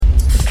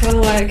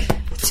song like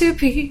two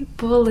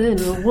people in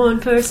a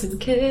one-person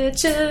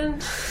kitchen.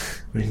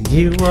 When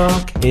you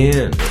walk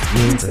in, it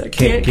means I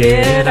can't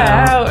get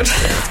out.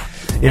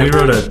 Yeah, we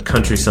wrote a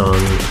country song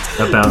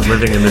about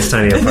living in this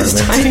tiny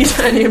apartment.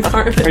 Tiny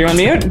apartment. Are you on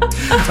mute?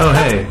 Oh,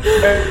 hey.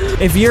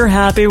 If you're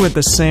happy with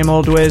the same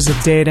old ways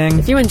of dating,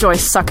 If you enjoy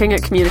sucking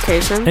at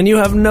communication, And you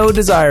have no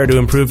desire to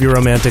improve your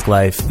romantic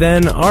life,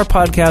 then our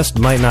podcast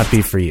might not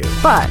be for you.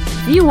 but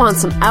if you want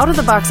some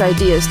out-of-the-box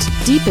ideas to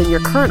deepen your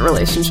current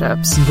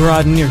relationships,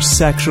 broaden your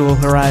sexual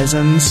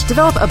horizons,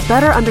 develop a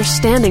better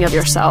understanding of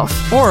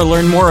yourself, or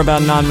learn more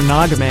about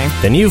non-monogamy,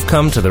 Then you've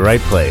come to the right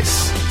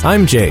place.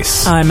 I'm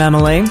Jace. I'm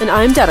Emily. and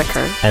I'm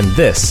Dedeker. And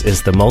this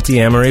is the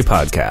Multi-Amory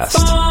Podcast.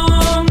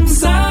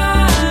 Songs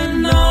I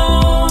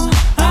know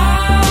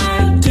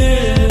I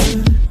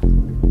did,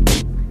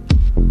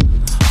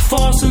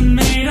 forcing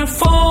me to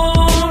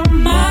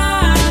form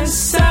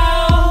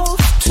myself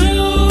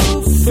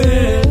to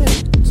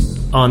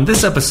fit. On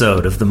this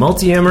episode of the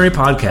Multi-Amory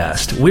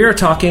Podcast, we are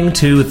talking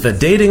to the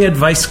dating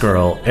advice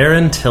girl,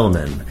 Erin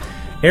Tillman.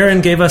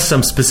 Erin gave us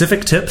some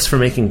specific tips for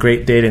making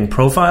great dating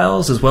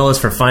profiles, as well as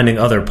for finding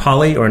other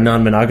poly or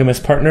non-monogamous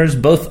partners,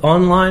 both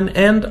online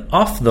and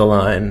off the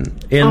line.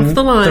 Off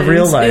the lines, the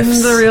real life.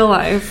 in the real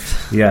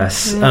life.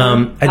 Yes.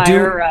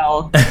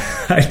 IRL.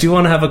 I do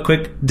want to have a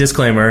quick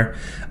disclaimer.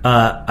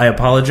 I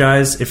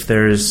apologize if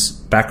there's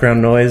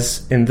background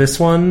noise in this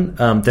one.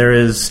 There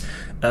is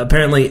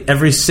apparently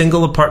every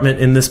single apartment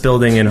in this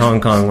building in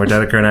Hong Kong where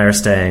Dedeker and I are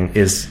staying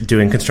is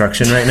doing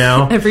construction right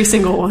now. Every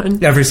single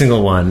one. Every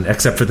single one,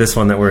 except for this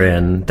one that we're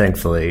in,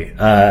 thankfully.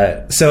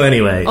 So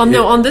anyway.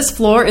 On this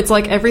floor, it's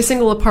like every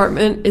single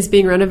apartment is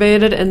being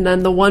renovated, and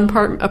then the one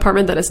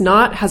apartment that is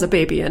not has a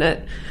baby in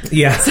it.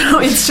 Yeah. So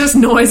it's just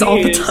noise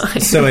all the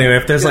time. So anyway,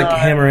 if there's like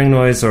hammering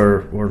noise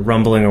or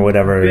rumbling or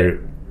whatever,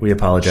 we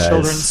apologize.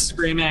 Children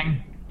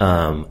screaming.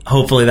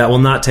 Hopefully that will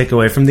not take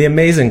away from the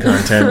amazing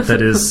content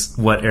that is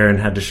what Erin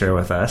had to share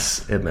with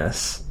us in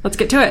this. Let's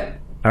get to it.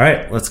 All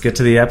right, let's get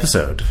to the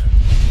episode.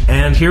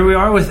 And here we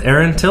are with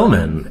Erin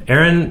Tillman.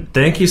 Erin,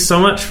 thank you so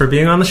much for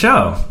being on the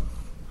show.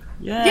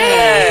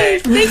 Yay!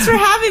 Thanks for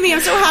having me.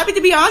 I'm so happy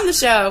to be on the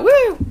show.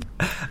 Woo!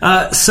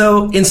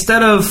 So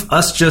instead of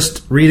us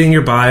just reading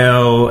your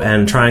bio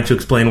and trying to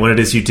explain what it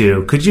is you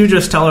do, could you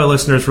just tell our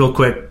listeners real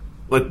quick,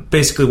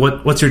 basically,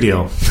 what's your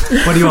deal?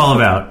 What are you all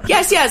about?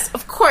 Yes,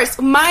 of course.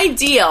 My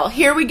deal.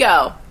 Here we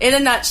go. In a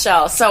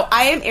nutshell. So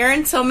I am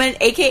Erin Tillman,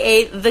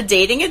 a.k.a. the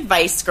Dating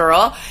Advice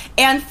Girl.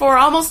 And for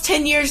almost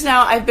 10 years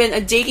now, I've been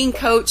a dating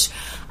coach,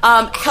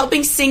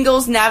 helping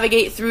singles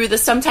navigate through the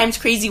sometimes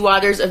crazy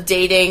waters of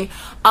dating.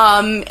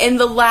 In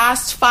the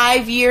last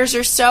 5 years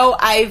or so,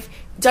 I've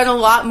done a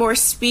lot more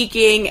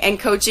speaking and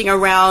coaching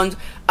around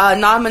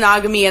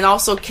non-monogamy and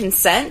also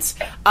consent.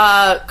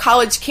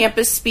 College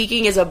campus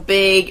speaking is a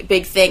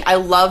big thing. I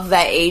love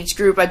that age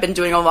group. I've been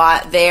doing a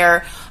lot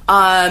there.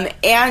 And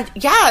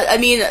yeah, I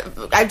mean,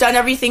 I've done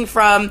everything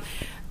from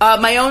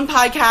my own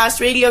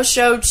podcast, radio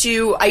show,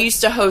 to I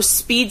used to host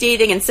speed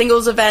dating and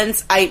singles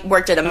events. I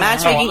worked at a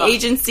matchmaking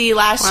agency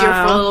last year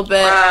for a little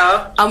bit.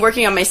 Wow. I'm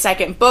working on my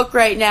second book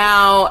right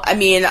now. I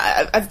mean,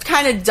 I've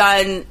kind of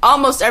done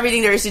almost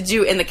everything there is to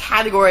do in the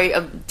category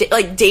of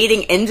like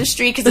dating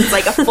industry, because it's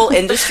like a full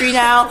industry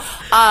now.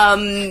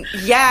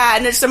 Yeah,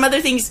 and there's some other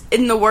things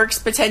in the works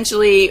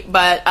potentially,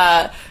 but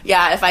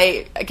yeah, if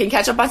I can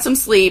catch up on some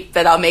sleep,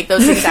 then I'll make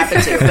those things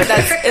happen too. But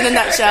that's in a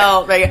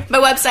nutshell. Right? My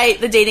website,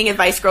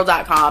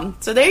 thedatingadvicegirl.com.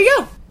 So there you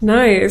go.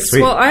 Nice.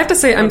 Sweet. Well, I have to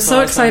say, I'm so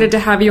excited to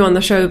have you on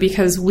the show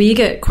because we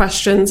get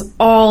questions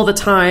all the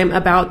time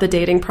about the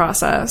dating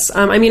process.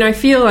 I mean, I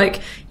feel like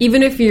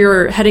even if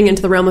you're heading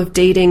into the realm of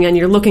dating and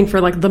you're looking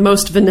for like the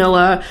most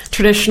vanilla,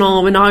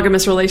 traditional,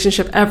 monogamous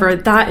relationship ever,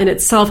 that in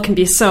itself can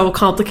be so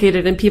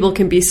complicated and people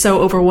can be so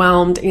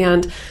overwhelmed.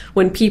 And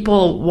when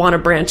people want to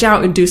branch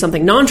out and do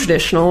something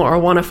non-traditional or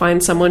want to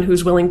find someone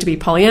who's willing to be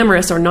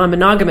polyamorous or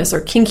non-monogamous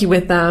or kinky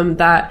with them,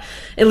 that,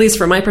 at least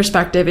from my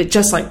perspective, it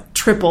just like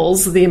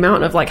triples the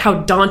amount of like how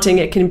daunting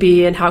it can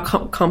be and how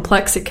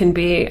complex it can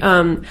be.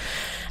 And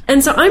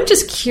so I'm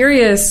just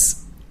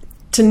curious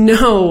to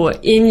know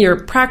in your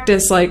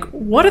practice, like,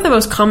 what are the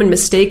most common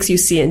mistakes you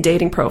see in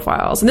dating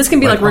profiles? And this can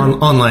be like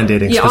online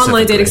dating. Yeah,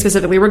 online dating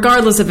specifically,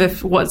 regardless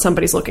of what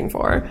somebody's looking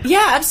for.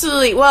 Yeah,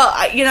 absolutely. Well,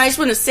 I just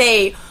want to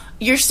say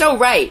you're so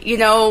right.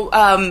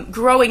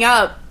 Growing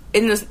up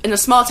in a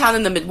small town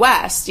in the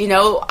Midwest,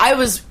 I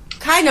was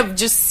kind of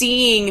just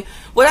seeing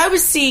what I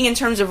was seeing in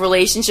terms of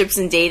relationships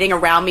and dating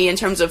around me, in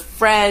terms of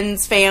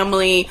friends,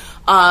 family,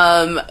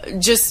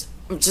 just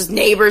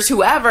neighbors,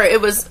 whoever.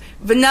 It was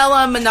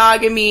vanilla,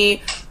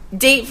 monogamy,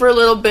 date for a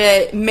little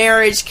bit,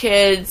 marriage,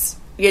 kids,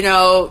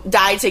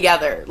 die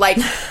together. Like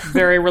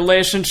Very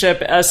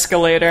relationship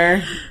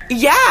escalator.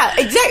 Yeah,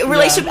 exactly.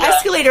 Relationship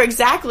escalator,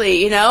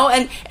 exactly,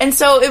 And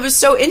so it was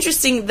so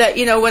interesting that,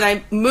 when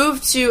I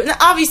moved to, and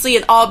obviously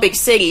in all big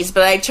cities,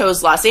 but I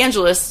chose Los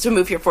Angeles to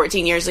move here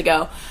 14 years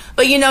ago.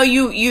 But,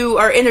 you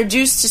are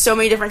introduced to so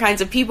many different kinds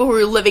of people who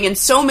are living in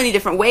so many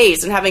different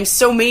ways and having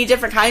so many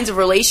different kinds of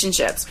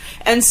relationships.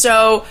 And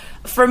so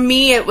for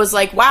me, it was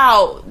like,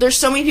 wow, there's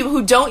so many people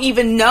who don't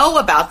even know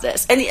about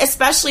this. And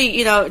especially,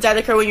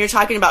 Dedeker, when you're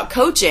talking about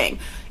coaching,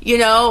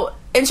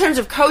 in terms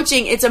of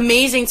coaching, it's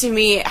amazing to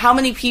me how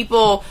many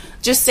people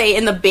just say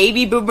in the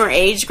baby boomer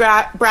age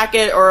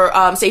bracket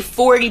or say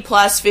 40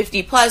 plus,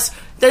 50 plus,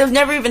 that have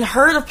never even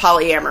heard of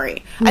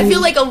polyamory. I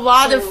feel like a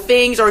lot of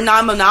things, or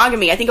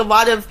non-monogamy, I think a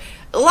lot of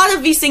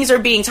these things are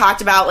being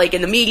talked about, like,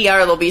 in the media, or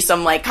there'll be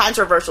some, like,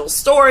 controversial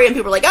story, and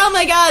people are like, oh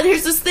my god,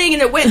 here's this thing,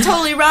 and it went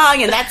totally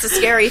wrong, and that's a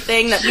scary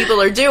thing that people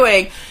are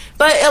doing.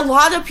 But a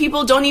lot of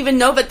people don't even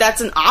know that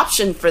that's an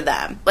option for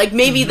them. Like,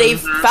 maybe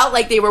they've felt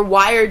like they were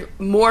wired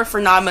more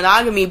for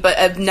non-monogamy, but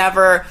have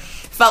never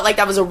felt like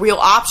that was a real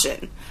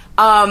option.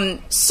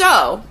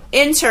 So,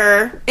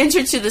 enter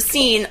to the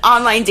scene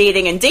online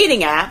dating and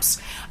dating apps.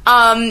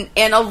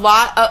 And a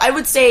lot, I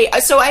would say,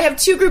 so I have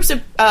two groups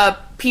of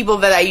people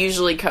that I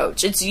usually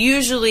coach. It's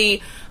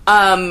usually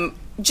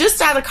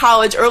just out of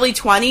college, early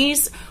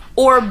 20s,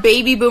 or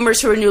baby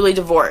boomers who are newly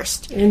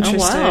divorced.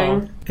 Interesting. Oh,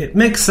 wow. It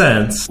makes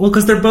sense. Well,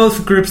 because they're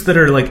both groups that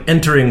are, like,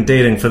 entering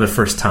dating for the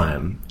first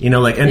time.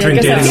 Like, entering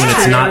I guess dating when that's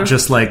it's true. not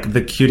just, like,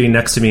 the cutie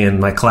next to me in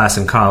my class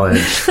in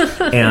college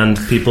and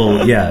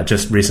people,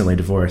 just recently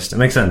divorced. It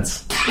makes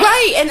sense.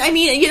 Right, and I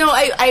mean,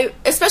 I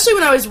especially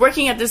when I was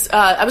working at this,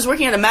 I was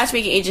working at a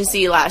matchmaking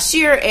agency last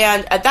year,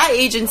 and at that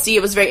agency,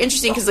 it was very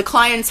interesting because the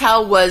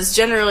clientele was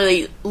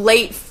generally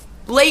late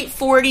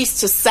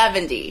 40s to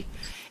 70.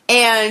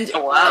 And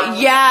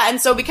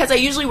and so because I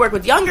usually work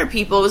with younger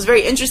people, it was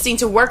very interesting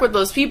to work with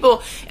those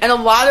people, and a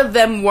lot of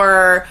them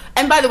were,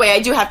 and by the way, I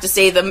do have to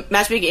say the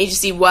matchmaking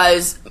agency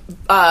was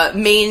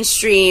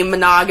mainstream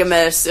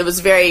monogamous. It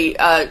was very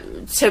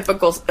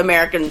typical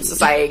American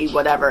society,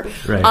 whatever.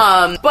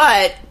 Right.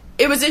 But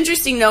it was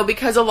interesting, though,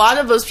 because a lot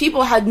of those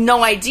people had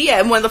no idea.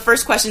 And one of the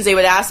first questions they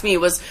would ask me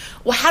was,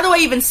 well, how do I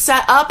even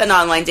set up an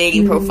online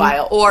dating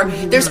profile? Or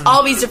there's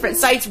all these different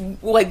sites,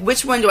 like,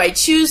 which one do I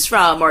choose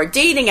from? Or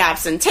dating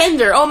apps and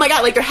Tinder. Oh, my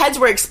God, like, their heads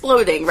were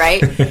exploding, right?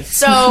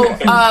 So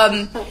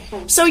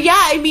yeah,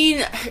 I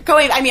mean,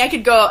 I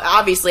could go,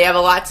 obviously, I have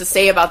a lot to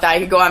say about that. I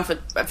could go on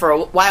for a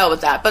while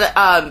with that.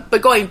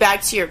 But going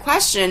back to your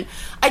question,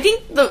 I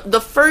think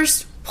the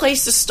first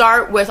place to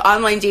start with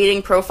online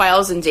dating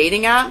profiles and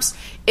dating apps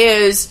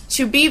is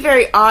to be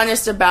very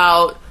honest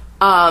about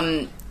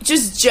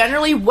just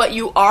generally what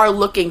you are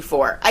looking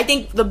for. I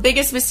think the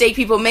biggest mistake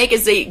people make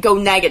is they go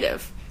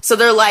negative. So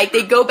they're like,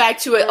 they go back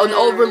to an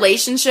old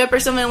relationship or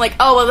something like,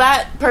 oh, well,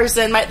 that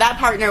person, that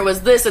partner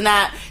was this and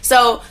that.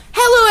 So,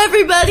 hello,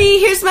 everybody,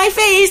 here's my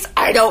face.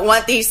 I don't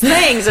want these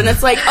things. And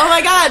it's like, oh,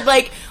 my God,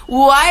 like,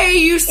 why are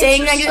you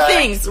saying negative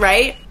things,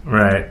 right?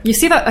 Right. You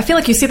see that? I feel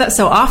like you see that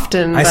so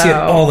often. I see it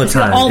all the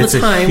time. All the It's a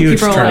time. huge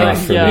People are like,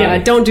 turnoff for yeah,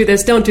 me. don't do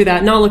this, don't do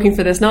that. Not looking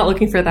for this, not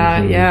looking for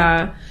that.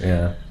 Yeah.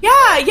 Yeah.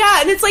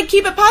 Yeah, and it's like,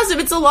 keep it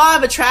positive. It's a law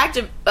of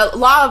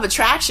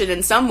attraction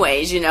in some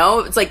ways,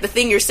 It's like the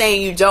thing you're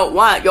saying you don't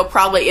want, you'll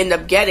probably end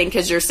up getting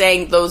because you're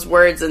saying those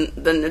words, and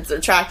then it's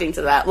attracting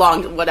to that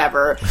long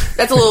whatever.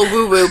 That's a little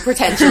woo-woo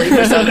potentially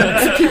for some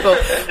people,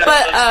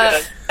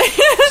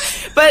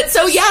 but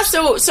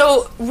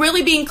so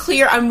really being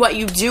clear on what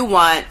you do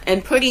want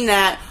and putting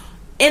that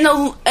in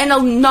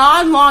a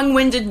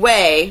non-long-winded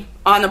way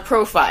on a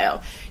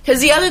profile. Because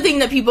the other thing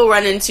that people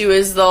run into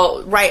is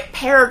they'll write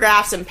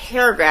paragraphs and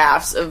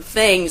paragraphs of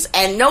things,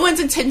 and no one's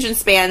attention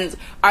spans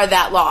are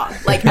that long.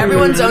 Like,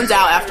 everyone zones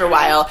out after a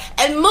while.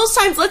 And most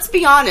times, let's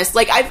be honest,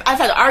 like, I've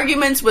had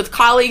arguments with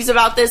colleagues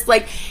about this,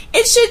 like,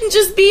 it shouldn't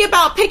just be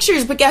about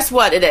pictures, but guess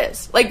what? It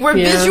is. Like, we're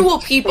visual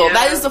people. Yeah.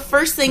 That is the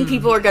first thing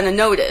people are going to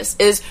notice,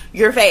 is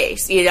your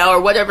face, or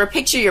whatever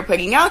picture you're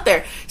putting out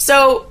there.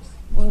 So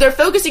they're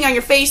focusing on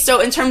your face,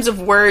 so in terms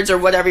of words or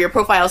whatever your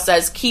profile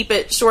says, keep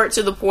it short,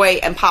 to the point,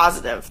 and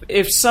positive.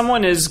 If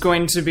someone is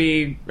going to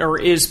be, or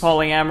is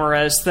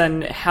polyamorous,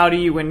 then how do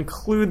you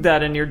include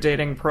that in your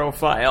dating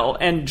profile?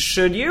 And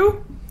should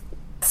you?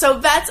 So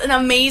that's an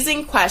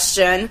amazing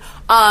question.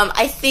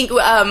 I think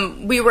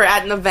we were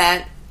at an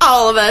event,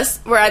 all of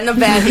us were at an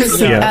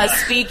event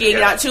speaking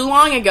not too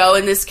long ago,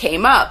 and this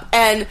came up.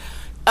 And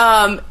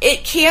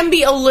it can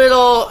be a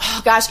little,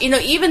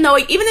 even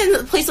in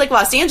a place like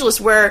Los Angeles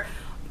where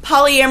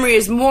polyamory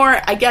is more,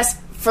 I guess,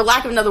 for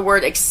lack of another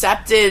word,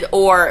 accepted,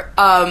 or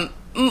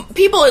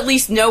people at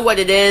least know what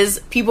it is.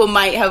 People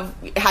might have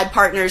had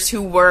partners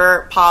who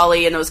were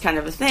poly and those kind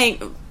of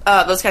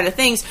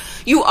things.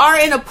 You are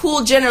in a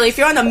pool generally. If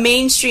you're on a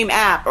mainstream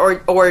app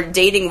or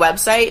dating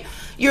website,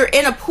 you're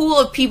in a pool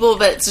of people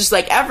that's just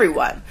like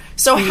everyone.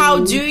 So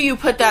how do you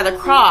put that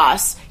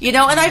across? And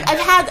I've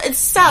had, it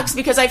sucks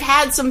because I've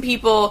had some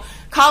people,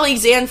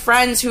 colleagues and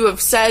friends, who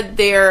have said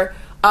they're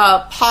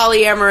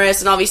polyamorous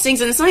and all these things,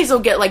 and sometimes they'll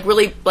get like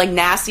really like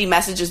nasty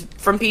messages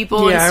from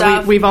people and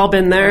stuff. We've all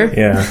been there.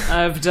 Yeah.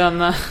 I've done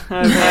that.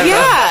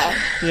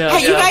 Yeah,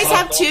 you guys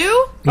have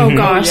two? Oh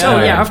gosh. Yeah.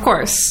 Oh yeah, of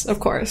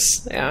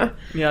course. Yeah.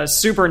 Yeah,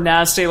 super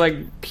nasty,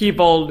 like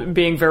people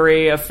being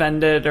very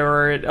offended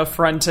or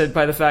affronted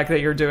by the fact that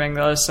you're doing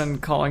this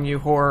and calling you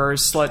whore or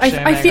slut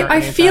shaming.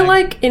 I feel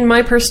like in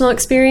my personal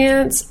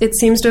experience, it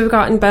seems to have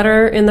gotten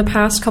better in the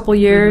past couple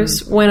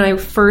years. When I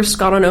first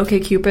got on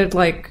OkCupid,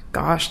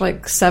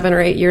 like 7 or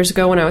 8 years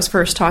ago, when I was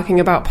first talking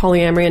about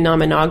polyamory and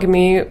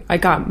non-monogamy, I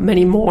got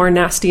many more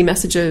nasty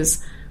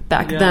messages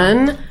back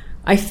then.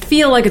 I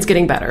feel like it's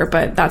getting better,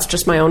 but that's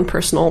just my own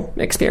personal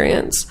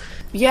experience.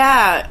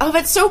 Yeah. Oh,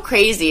 that's so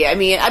crazy. I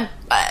mean,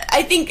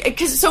 I think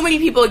because so many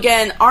people,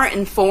 again, aren't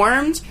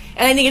informed,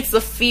 and I think it's the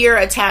fear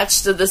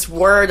attached to this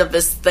word of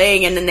this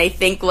thing, and then they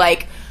think,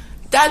 like,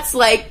 that's,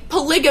 like,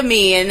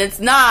 polygamy, and it's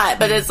not.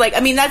 But it's, like,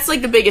 I mean, that's,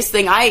 like, the biggest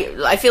thing.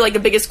 I feel like the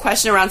biggest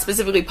question around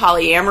specifically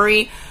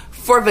polyamory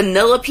for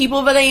vanilla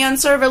people that I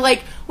answer, but,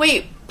 like,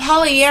 wait,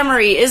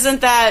 polyamory,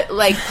 isn't that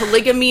like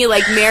polygamy,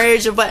 like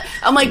marriage of what?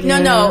 I'm like, no.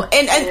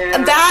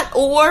 And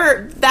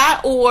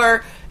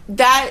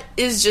that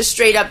is just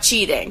straight up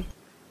cheating.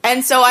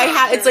 And so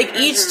it's like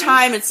each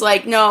time it's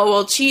like, no,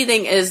 well,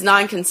 cheating is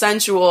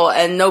non-consensual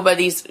and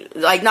nobody's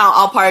like, no,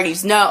 all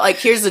parties know, like,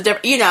 here's the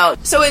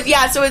difference, So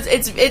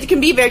it can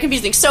be very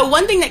confusing. So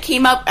one thing that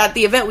came up at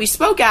the event we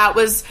spoke at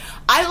was,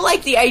 I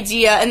like the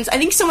idea, and I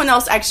think someone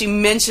else actually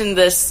mentioned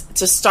this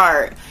to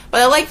start,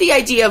 but I like the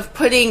idea of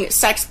putting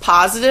sex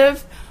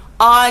positive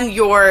on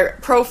your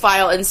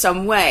profile in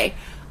some way.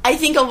 I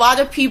think a lot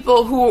of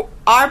people who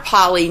are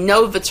poly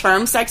know the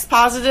term sex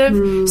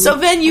positive, so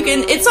then you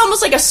can, it's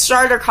almost like a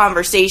starter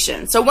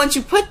conversation. So once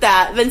you put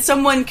that, then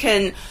someone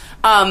can,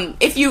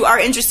 if you are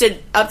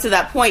interested up to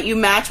that point, you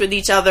match with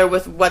each other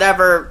with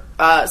whatever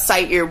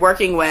site you're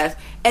working with,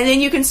 and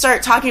then you can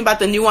start talking about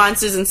the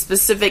nuances and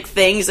specific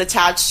things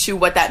attached to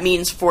what that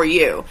means for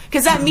you.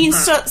 Because that means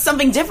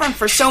something different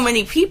for so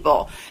many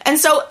people. And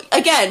so,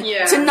 again,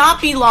 to not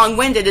be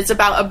long-winded, it's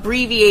about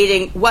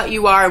abbreviating what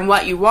you are and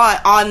what you want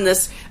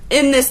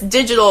in this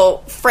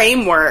digital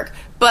framework.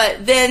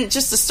 But then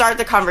just to start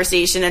the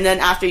conversation, and then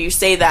after you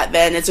say that,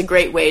 then it's a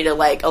great way to,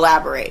 like,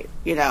 elaborate,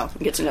 and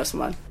get to know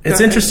someone. It's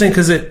interesting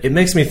because it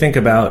makes me think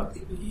about,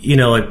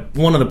 like,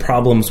 one of the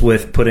problems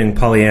with putting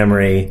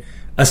polyamory,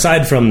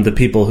 aside from the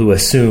people who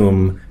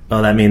assume,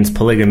 oh, that means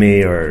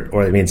polygamy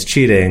or it means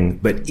cheating,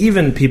 but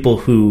even people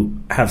who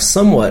have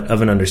somewhat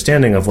of an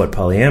understanding of what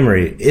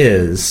polyamory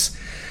is,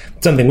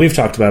 something we've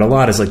talked about a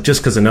lot is, like,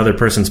 just because another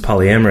person's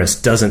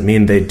polyamorous doesn't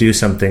mean they do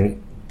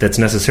something that's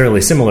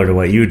necessarily similar to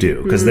what you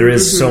do, because there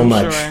is so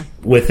much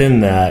within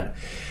that.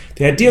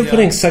 The idea of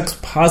putting sex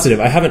positive,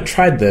 I haven't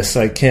tried this,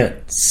 so I can't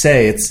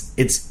say.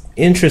 It's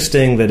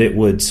interesting that it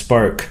would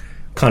spark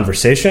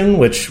conversation,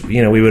 which,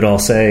 we would all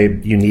say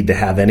you need to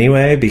have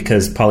anyway,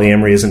 because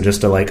polyamory isn't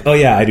just a, like, oh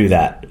yeah, I do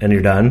that, and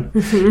you're done,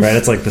 right?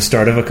 It's like the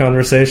start of a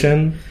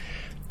conversation.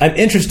 I'm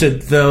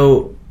interested,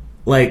 though,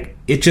 like,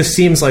 it just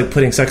seems like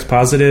putting sex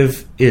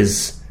positive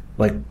is,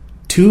 like,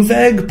 too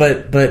vague,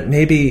 but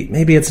maybe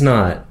it's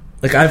not.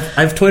 Like,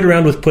 I've toyed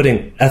around with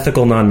putting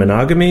ethical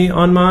non-monogamy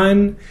on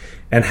mine,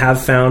 and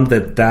have found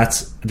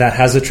that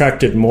has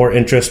attracted more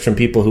interest from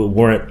people who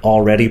weren't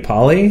already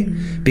poly,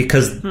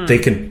 because they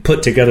can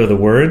put together the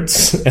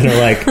words and are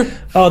like,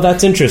 oh,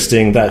 that's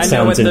interesting, that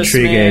sounds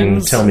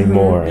intriguing, tell me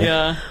more.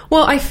 Yeah.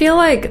 Well, I feel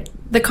like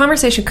the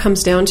conversation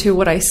comes down to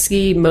what I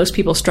see most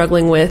people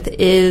struggling with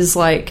is,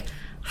 like,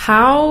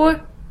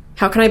 how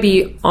can I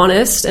be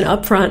honest and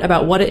upfront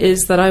about what it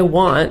is that I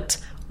want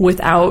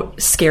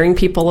without scaring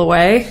people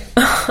away?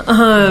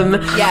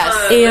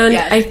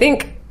 I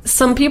think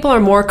some people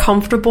are more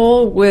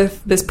comfortable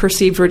with this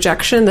perceived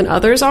rejection than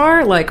others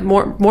are. Like,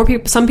 more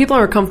people, some people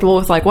are comfortable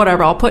with, like,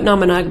 whatever, I'll put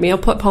non-monogamy, I'll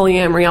put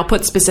polyamory, I'll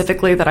put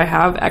specifically that I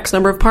have X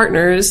number of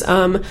partners,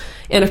 and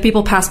if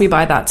people pass me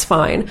by, that's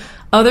fine.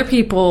 Other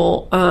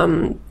people,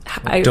 don't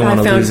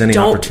want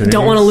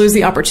to lose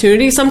the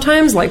opportunity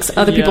sometimes. Like,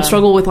 other people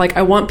struggle with, like,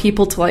 I want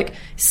people to, like,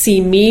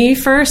 see me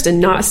first and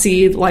not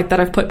see, like,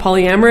 that I've put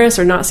polyamorous,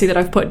 or not see that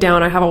I've put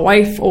down I have a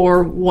wife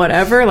or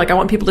whatever. Like, I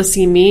want people to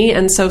see me.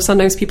 And so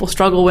sometimes people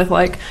struggle with,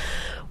 like,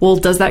 well,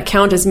 does that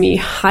count as me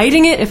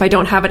hiding it if I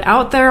don't have it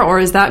out there? Or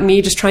is that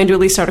me just trying to at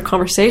least start a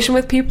conversation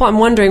with people? I'm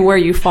wondering where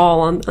you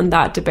fall on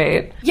that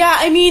debate. Yeah,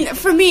 I mean,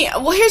 for me,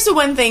 well, here's the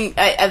one thing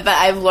that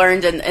I've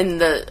learned in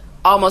the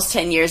almost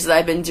 10 years that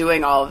I've been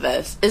doing all of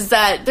this, is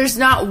that there's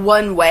not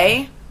one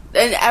way,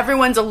 and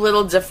everyone's a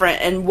little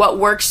different, and what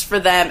works for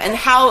them, and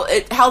how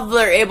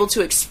they're able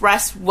to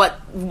express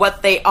what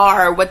they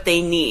are, what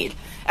they need.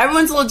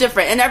 Everyone's a little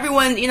different, and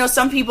everyone,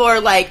 some people are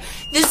like,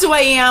 this is who I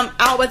am,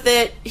 out with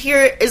it,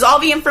 here is all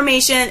the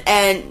information,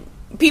 and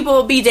people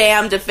will be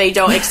damned if they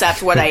don't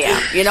accept what I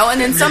am,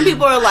 and then some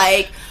people are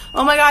like,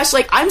 oh my gosh,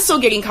 like, I'm still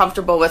getting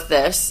comfortable with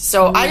this,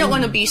 so I don't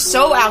want to be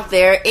so out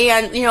there.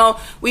 And,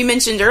 we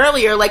mentioned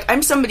earlier, like,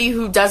 I'm somebody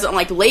who doesn't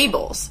like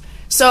labels.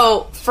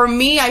 So for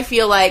me, I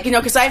feel like,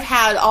 because I've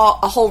had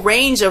a whole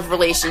range of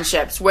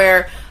relationships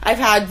where I've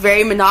had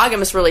very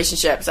monogamous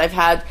relationships. I've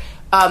had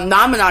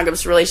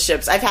non-monogamous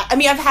relationships. I've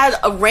had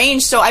a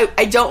range, so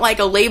I don't like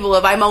a label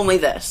of I'm only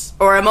this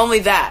or I'm only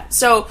that.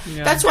 So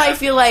that's why I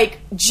feel like,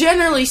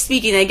 generally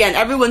speaking, again,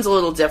 everyone's a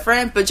little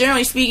different, but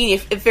generally speaking,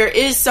 if there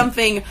is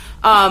something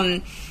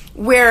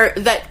where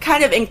that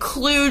kind of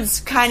includes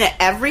kind of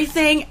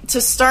everything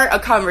to start a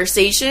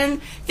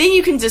conversation, then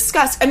you can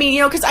discuss. I mean,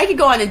 because I could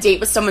go on a date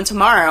with someone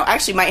tomorrow. I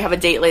actually might have a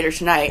date later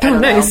tonight. I don't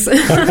know.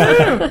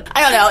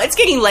 I don't know. It's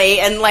getting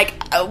late, and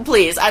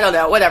please, I don't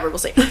know. Whatever, we'll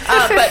see.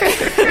 But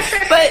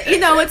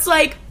it's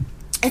like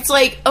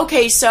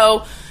okay,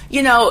 so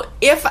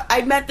if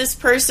I met this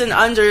person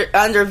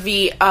under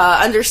the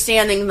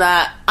understanding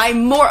that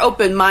I'm more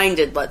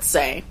open-minded, let's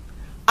say,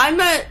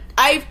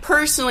 I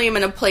personally am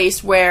in a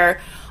place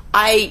where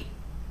I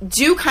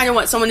do kind of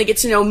want someone to get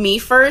to know me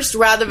first,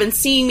 rather than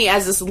seeing me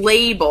as this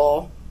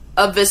label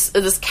of this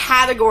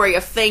category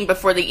of thing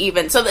before they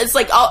even. So it's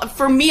like,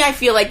 for me, I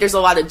feel like there's a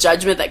lot of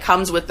judgment that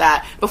comes with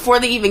that before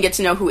they even get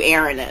to know who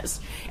Erin is.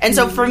 And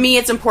so for me,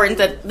 it's important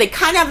that they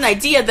kind of have an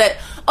idea that,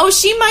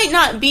 she might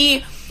not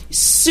be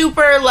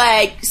super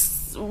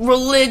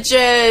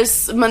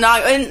religious,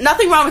 and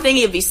nothing wrong with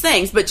any of these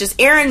things, but just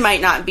Erin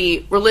might not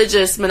be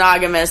religious,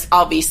 monogamous,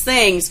 all these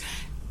things.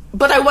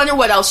 But I wonder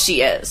what else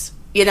she is.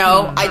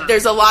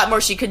 There's a lot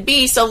more she could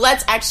be. So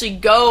let's actually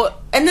go,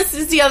 and this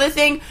is the other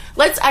thing,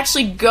 let's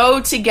actually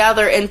go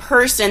together in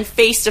person,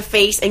 face to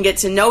face, and get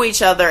to know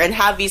each other and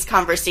have these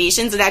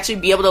conversations and actually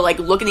be able to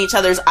look in each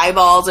other's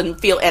eyeballs and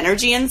feel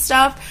energy and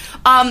stuff.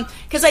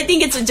 Because I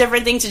think it's a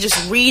different thing to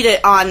just read it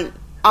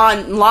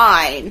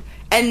online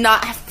and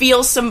not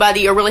feel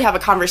somebody or really have a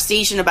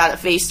conversation about it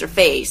face to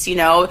face.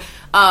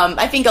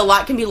 I think a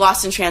lot can be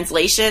lost in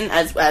translation,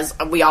 as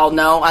we all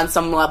know on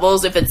some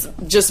levels, if it's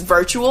just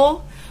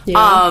virtual.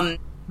 Yeah.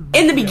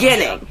 In the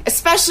beginning,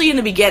 especially in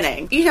the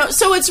beginning,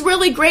 so it's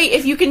really great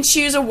if you can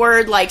choose a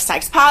word like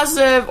sex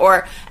positive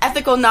or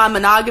ethical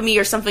non-monogamy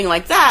or something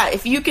like that.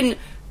 If you can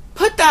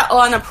put that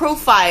on a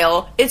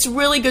profile, it's a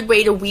really good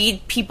way to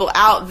weed people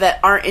out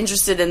that aren't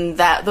interested in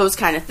those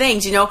kind of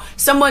things.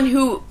 Someone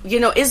who,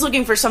 is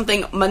looking for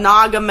something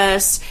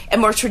monogamous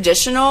and more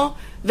traditional,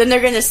 then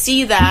they're going to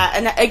see that.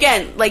 And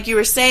again, like you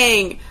were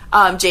saying,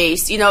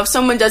 Jace, if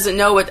someone doesn't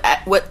know what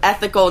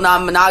ethical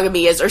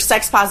non-monogamy is or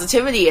sex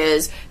positivity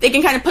is, they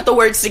can kind of put the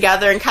words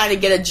together and kind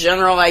of get a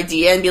general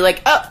idea and be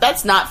like, oh,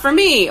 that's not for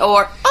me,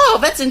 or, oh,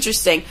 that's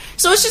interesting.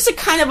 So it's just a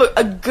kind of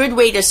a good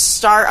way to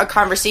start a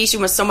conversation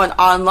with someone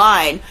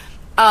online.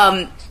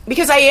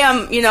 Because I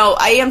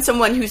am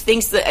someone who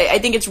thinks that I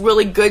think it's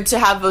really good to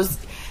have those,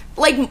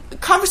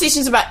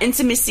 conversations about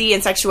intimacy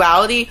and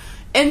sexuality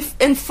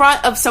in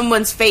front of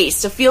someone's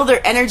face, to feel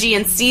their energy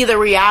and see their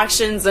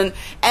reactions, and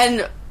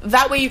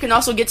that way you can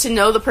also get to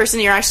know the person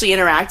you're actually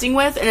interacting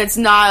with, and it's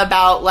not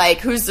about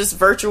who's this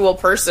virtual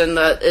person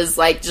that is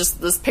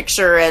just this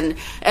picture and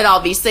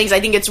all these things.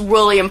 I think it's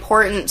really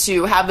important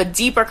to have a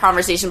deeper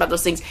conversation about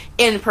those things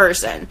in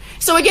person.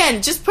 So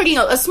again, just putting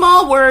a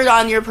small word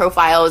on your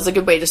profile is a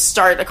good way to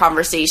start a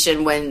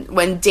conversation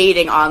when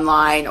dating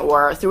online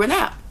or through an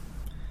app.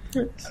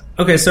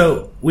 Okay,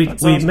 so we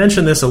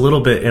mentioned this a little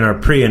bit in our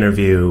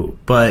pre-interview,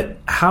 but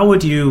how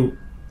would you,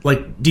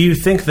 do you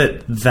think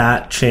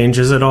that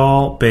changes at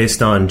all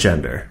based on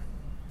gender?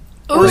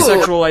 Or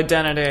sexual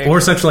identity. Or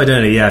sexual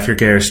identity, yeah, if you're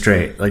gay or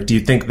straight. Do you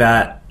think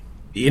that,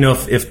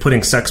 if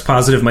putting sex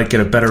positive might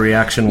get a better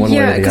reaction one way or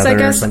the other? Yeah,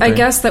 because I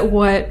guess that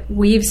what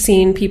we've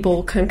seen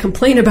people can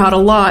complain about a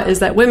lot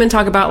is that women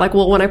talk about,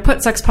 well, when I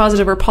put sex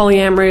positive or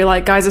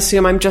polyamory, guys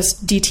assume I'm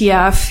just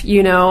DTF,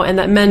 and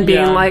that men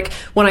being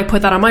when I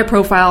put that on my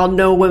profile,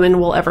 no women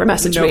will ever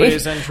message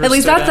Nobody's me. At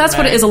least that's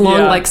what it is along,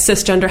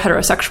 cisgender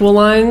heterosexual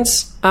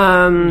lines.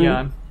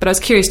 But I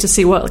was curious to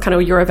see what kind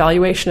of your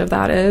evaluation of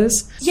that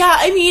is. Yeah,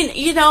 I mean,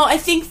 I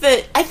think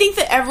that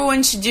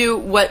everyone should do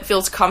what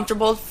feels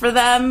comfortable for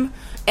them.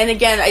 And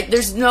again,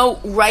 there's no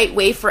right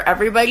way for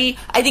everybody.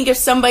 I think if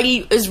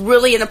somebody is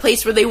really in a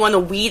place where they want to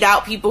weed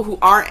out people who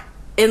aren't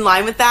in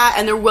line with that,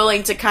 and they're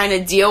willing to kind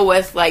of deal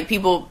with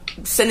people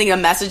sending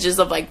them messages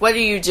of what are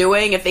you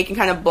doing, if they can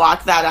kind of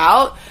block that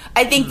out,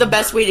 I think the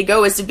best way to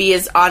go is to be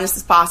as honest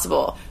as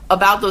possible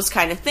about those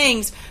kind of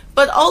things.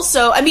 But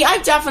also,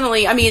 I've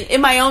definitely,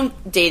 in my own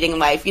dating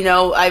life,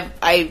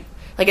 I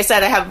like I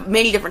said, I have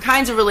many different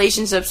kinds of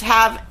relationships,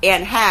 have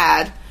and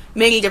had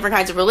many different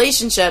kinds of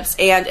relationships.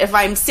 And if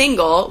I'm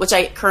single, which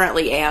I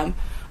currently am,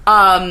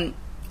 I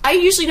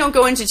usually don't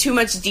go into too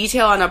much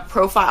detail on a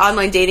profile,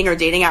 online dating or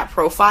dating app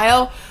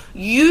profile.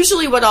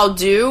 Usually what I'll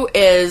do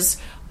is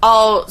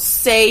I'll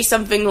say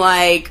something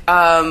like,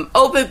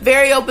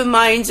 very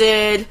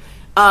open-minded,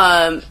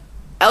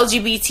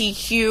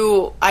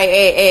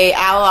 LGBTQIAA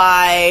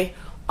ally,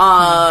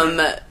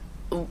 I'll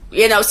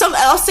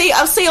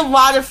say a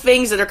lot of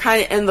things that are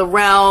kind of in the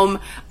realm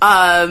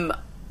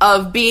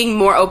of being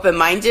more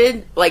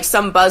open-minded,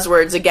 some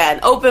buzzwords again,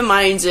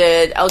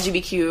 open-minded,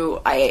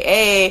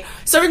 LGBTQIAA,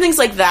 certain things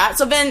like that.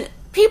 So then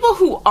people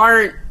who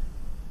aren't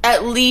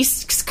at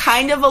least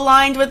kind of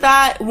aligned with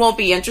that won't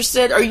be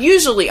interested, or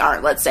usually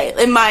aren't, let's say.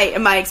 In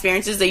my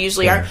experiences, they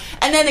usually aren't.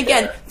 And then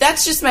again,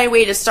 that's just my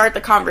way to start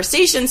the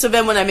conversation. So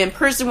then when I'm in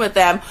person with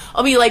them,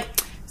 I'll be like,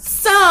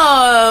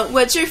 so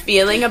what's your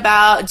feeling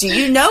about, do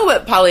you know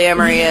what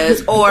polyamory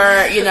is? Or,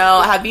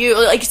 have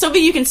you, like, so that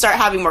you can start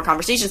having more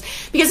conversations.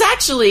 Because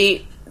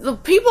actually, the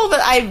people that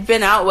I've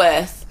been out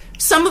with,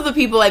 some of the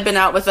people I've been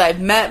out with that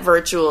I've met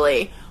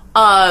virtually,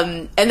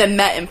 and then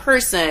met in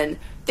person,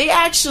 they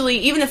actually,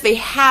 even if they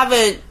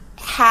haven't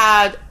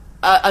had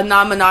a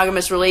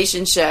non-monogamous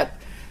relationship,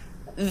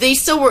 they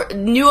still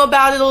knew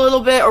about it a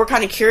little bit or were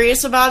kind of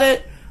curious about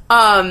it.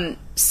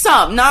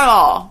 Some, not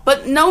all,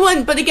 but no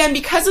one. But again,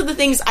 because of the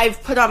things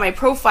I've put on my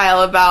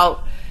profile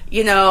about, I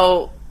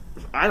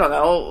don't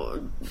know,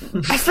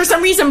 for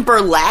some reason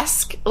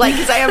burlesque, like,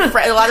 because I have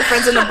a lot of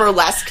friends in the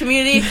burlesque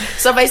community.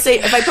 So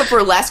if I put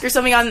burlesque or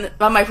something on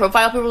my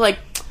profile, people are like,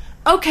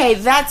 okay,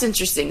 that's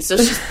interesting. So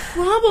she's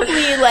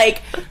probably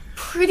like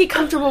pretty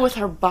comfortable with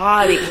her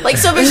body. Like,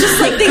 so there's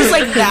just like things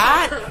like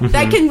that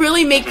that can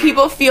really make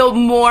people feel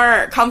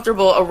more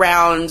comfortable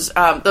around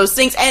those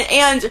things,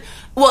 and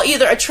will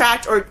either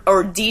attract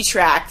or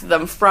detract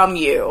them from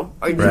you,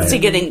 or to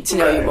getting to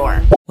know you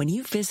more. When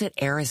you visit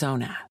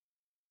Arizona,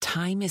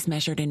 time is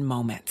measured in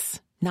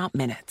moments, not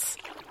minutes.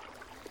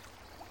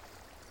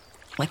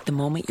 Like the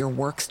moment your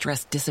work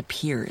stress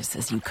disappears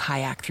as you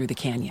kayak through the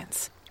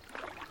canyons.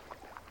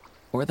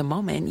 Or the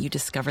moment you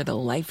discover the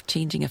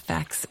life-changing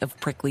effects of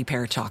prickly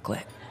pear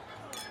chocolate.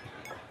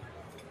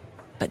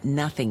 But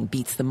nothing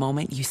beats the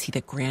moment you see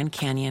the Grand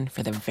Canyon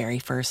for the very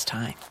first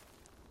time.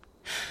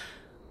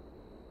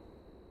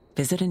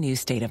 Visit a new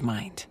state of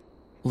mind.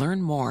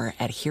 Learn more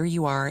at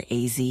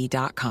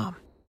hereyouareaz.com.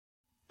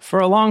 For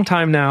a long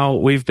time now,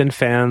 we've been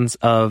fans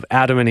of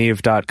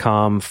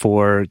adamandeve.com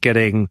for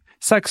getting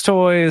sex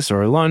toys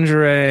or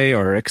lingerie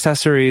or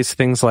accessories,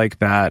 things like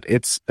that.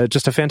 It's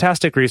just a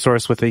fantastic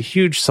resource with a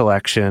huge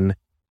selection.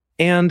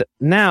 And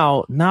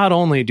now, not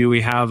only do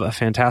we have a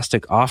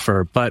fantastic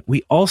offer, but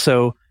we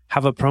also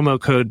have a promo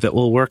code that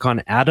will work on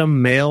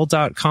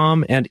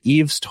adammail.com and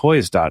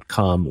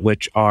evestoys.com,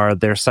 which are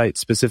their sites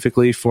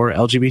specifically for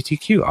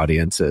LGBTQ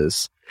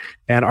audiences.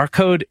 And our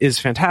code is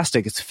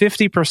fantastic. It's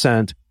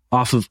 50%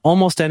 off of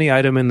almost any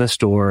item in the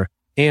store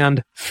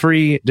and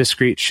free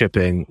discreet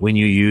shipping when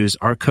you use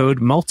our code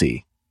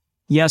MULTI.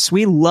 Yes,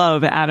 we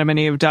love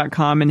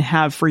adamandeve.com and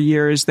have for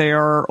years. They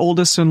are our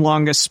oldest and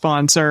longest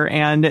sponsor,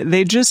 and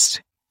they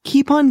just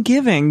keep on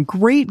giving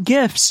great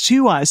gifts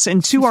to us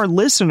and to our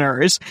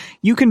listeners.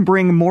 You can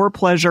bring more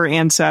pleasure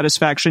and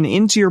satisfaction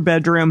into your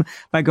bedroom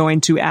by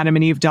going to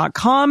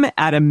adamandeve.com,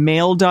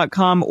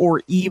 adammail.com,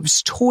 or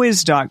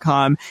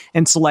evestoys.com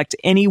and select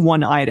any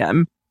one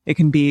item. It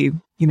can be,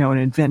 an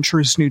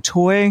adventurous new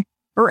toy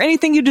or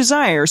anything you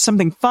desire,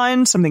 something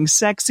fun, something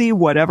sexy,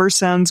 whatever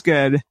sounds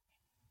good.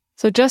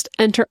 So just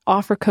enter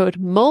offer code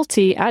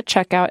MULTI at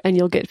checkout and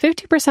you'll get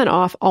 50%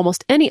 off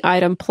almost any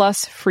item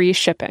plus free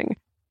shipping.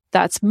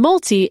 That's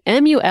MULTI,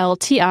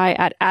 M-U-L-T-I,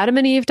 at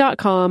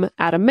adamandeve.com,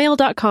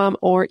 adammail.com,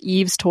 or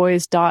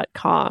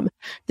evestoys.com.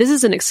 This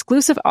is an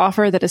exclusive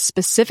offer that is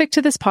specific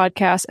to this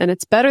podcast, and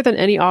it's better than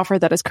any offer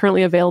that is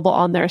currently available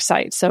on their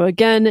site. So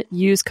again,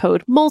 use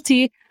code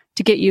MULTI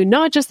to get you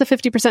not just the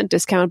 50%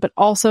 discount, but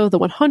also the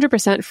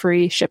 100%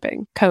 free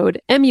shipping. Code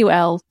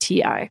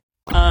MULTI.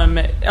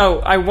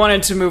 I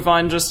wanted to move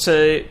on just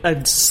to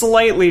a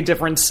slightly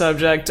different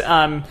subject.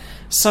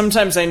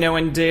 Sometimes I know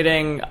in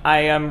dating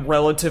I am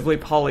relatively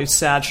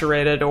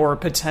polysaturated, or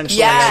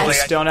potentially I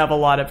just don't have a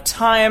lot of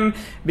time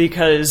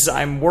because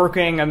I'm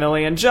working a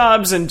million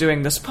jobs and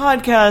doing this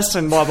podcast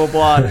and blah, blah,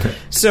 blah.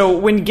 So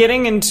when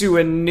getting into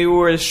a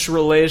newish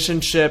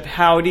relationship,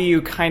 how do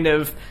you kind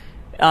of,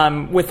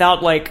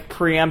 without like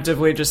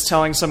preemptively just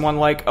telling someone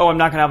like, oh, I'm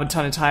not going to have a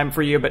ton of time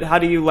for you, but how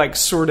do you like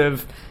sort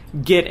of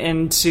get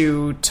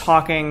into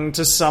talking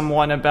to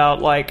someone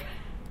about like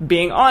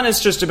being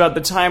honest just about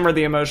the time or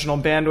the emotional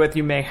bandwidth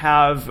you may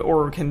have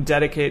or can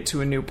dedicate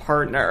to a new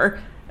partner,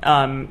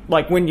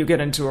 like when you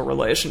get into a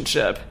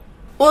relationship?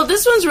 Well,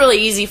 this one's really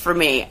easy for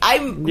me.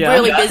 I'm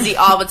really busy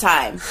all the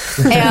time.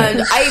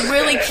 And I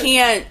really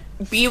can't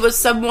be with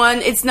someone.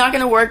 It's not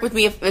going to work with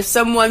me if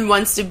someone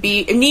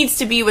needs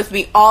to be with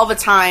me all the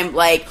time,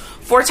 like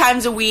 4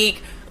 times a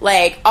week,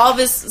 like all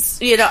this,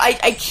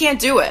 I can't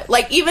do it.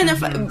 Like, even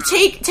if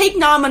take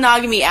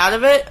non-monogamy out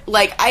of it,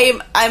 like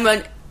I'm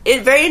a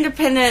very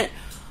independent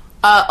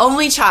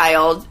only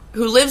child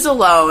who lives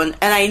alone,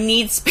 and I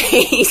need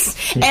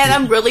space, and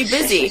I'm really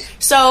busy.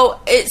 So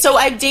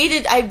I've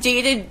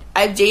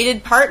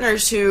dated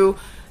partners who,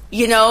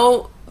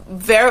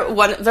 their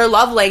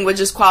love language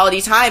is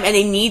quality time, and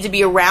they need to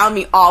be around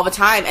me all the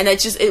time, and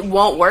it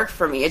won't work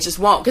for me. It just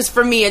won't, because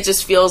for me it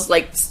just feels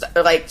like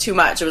too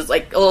much. It was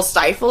like a little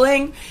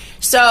stifling.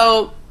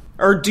 So,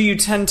 or do you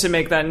tend to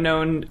make that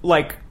known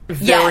like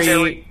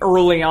very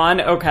early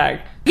on?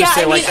 Okay. Just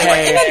say, like,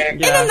 hey,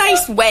 in a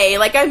nice way.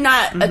 Like, I'm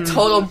not a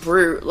total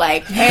brute.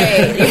 Like,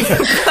 hey,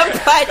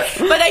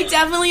 but I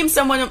definitely am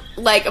someone,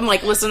 like, I'm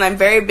like, listen, I'm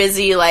very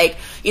busy, like,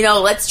 you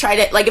know, let's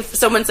try to, like, if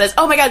someone says,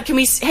 oh my God, can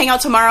we hang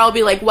out tomorrow? I'll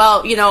be like,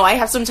 well, you know, I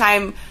have some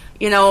time,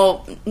 you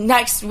know,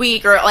 next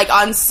week or like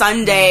on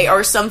Sunday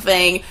or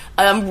something.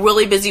 I'm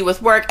really busy with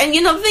work. And,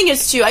 you know, the thing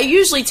is, too, I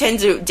usually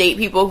tend to date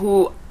people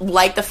who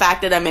like the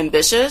fact that I'm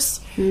ambitious.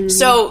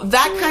 So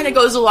that kind of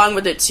goes along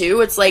with it, too.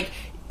 It's like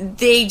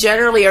they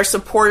generally are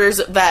supporters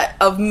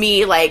of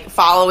me, like,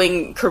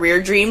 following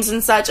career dreams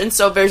and such. And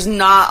so there's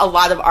not a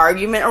lot of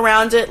argument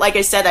around it. Like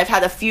I said, I've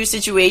had a few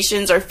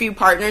situations or a few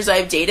partners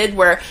I've dated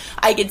where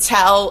I could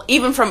tell,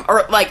 even from,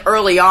 like,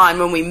 early on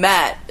when we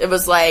met, it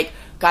was like,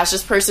 gosh,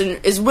 this person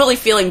is really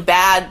feeling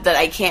bad that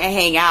I can't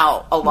hang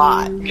out a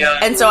lot. Yeah.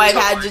 And so I've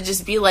had to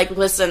just be like,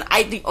 listen,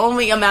 the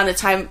only amount of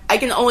time, I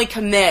can only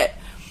commit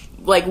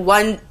like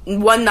one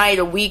night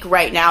a week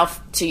right now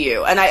to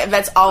you. And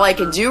that's all I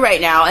can do right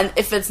now. And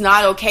if it's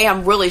not okay,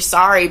 I'm really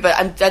sorry,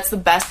 but that's the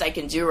best I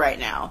can do right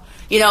now.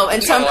 You know,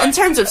 and so in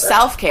terms of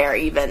self-care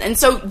even. And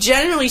so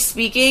generally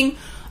speaking,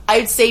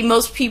 I'd say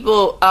most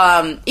people,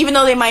 even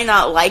though they might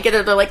not like it,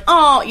 or they're like,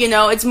 oh, you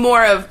know, it's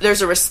more of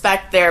there's a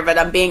respect there, but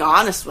I'm being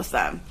honest with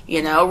them,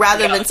 you know,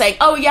 rather than saying,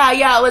 oh,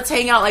 yeah, let's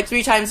hang out like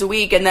 3 times a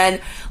week, and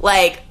then,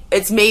 like,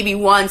 it's maybe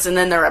once, and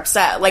then they're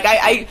upset. Like,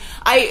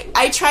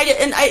 I try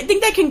to, and I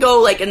think that can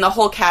go, like, in the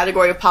whole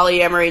category of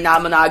polyamory,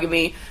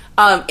 non-monogamy,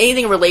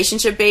 anything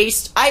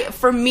relationship-based.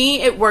 For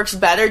me, it works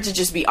better to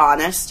just be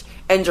honest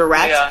and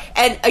direct. Yeah.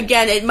 And,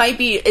 again, it might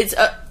be,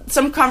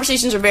 some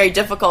conversations are very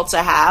difficult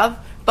to have,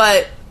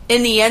 but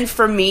in the end,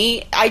 for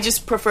me, I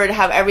just prefer to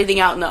have everything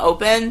out in the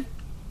open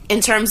in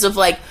terms of,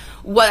 like,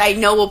 what I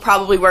know will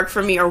probably work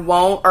for me or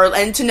won't,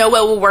 and to know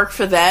what will work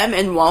for them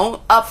and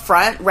won't up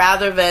front,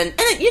 rather than,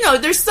 and, you know,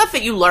 there's stuff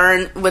that you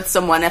learn with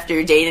someone after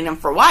you're dating them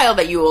for a while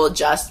that you will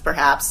adjust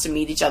perhaps to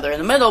meet each other in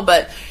the middle,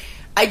 but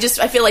I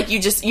feel like you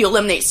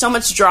eliminate so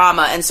much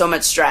drama and so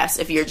much stress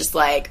if you're just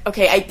like,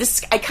 okay,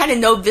 I kind of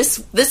know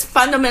this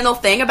fundamental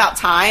thing about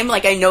time,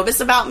 like I know this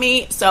about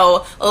me,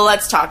 so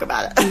let's talk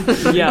about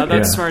it. Yeah,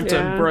 that's smart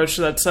to broach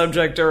that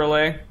subject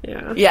early.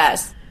 Yeah.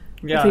 Yes.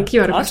 Yeah. I think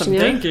you had a awesome. question, yeah?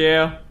 Thank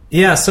you.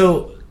 Yeah,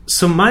 so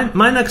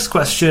my next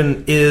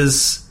question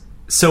is,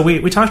 so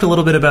we talked a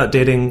little bit about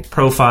dating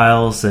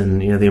profiles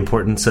and, you know, the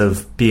importance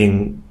of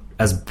being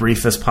as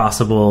brief as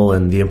possible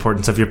and the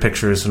importance of your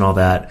pictures and all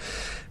that.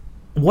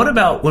 What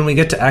about when we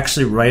get to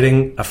actually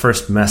writing a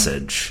first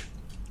message?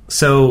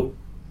 So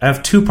I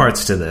have 2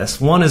 parts to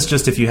this. One is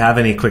just if you have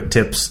any quick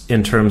tips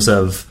in terms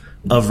of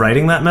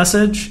writing that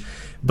message,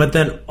 but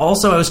then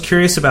also I was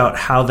curious about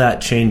how that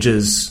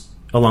changes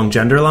along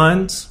gender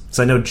lines.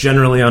 So I know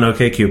generally on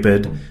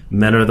OkCupid,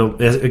 men are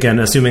again,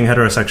 assuming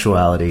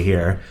heterosexuality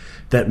here,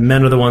 that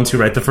men are the ones who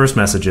write the first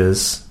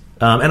messages.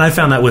 And I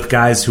found that with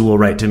guys who will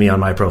write to me on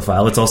my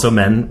profile. It's also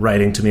men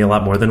writing to me a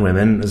lot more than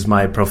women, as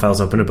my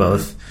profile's open to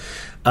both.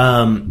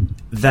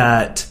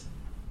 That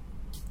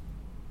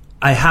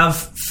I have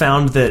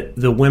found that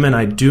the women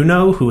I do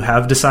know who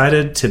have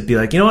decided to be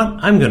like, you know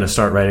what, I'm going to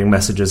start writing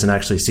messages and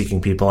actually seeking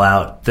people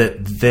out,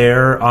 that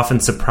they're often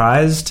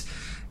surprised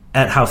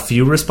at how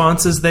few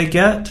responses they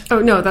get. Oh,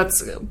 no,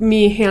 that's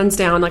me, hands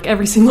down. Like,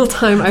 every single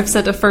time I've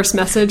sent a first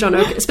message on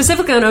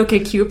specifically on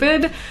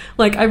OkCupid,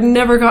 like, I've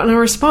never gotten a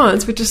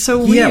response, which is so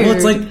weird. Yeah, well,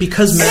 it's like,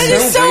 because men...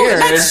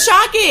 That's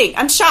shocking.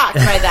 I'm shocked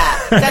by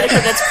that.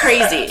 That's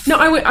crazy. No,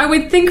 I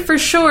would think for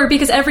sure,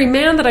 because every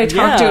man that I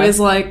talk to is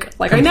like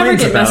I never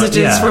get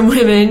messages from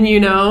women,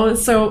 you know?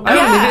 So, I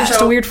don't know, maybe it's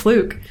just a weird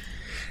fluke.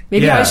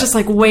 Maybe I was just,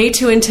 like, way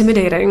too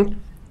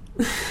intimidating.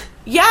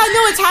 Yeah, no,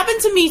 it's happened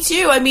to me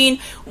too. I mean,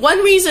 one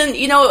reason,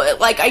 you know,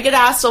 like I get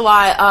asked a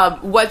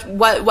lot, what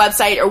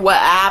website or what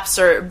apps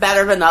are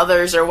better than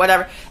others or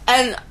whatever.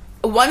 And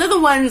one of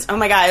the ones, oh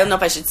my God, I don't know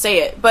if I should say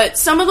it, but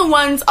some of the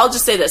ones, I'll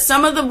just say this,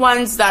 some of the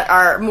ones that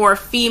are more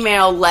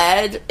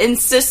female-led in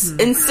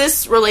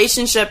cis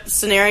relationship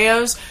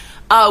scenarios,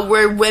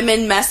 where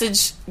women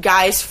message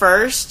guys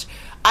first,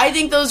 I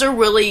think those are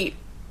really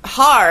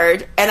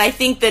hard, and I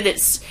think that it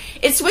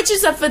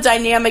switches up the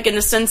dynamic in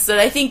the sense that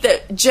I think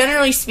that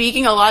generally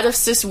speaking, a lot of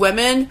cis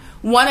women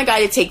want a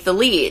guy to take the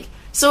lead.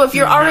 So if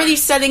you're already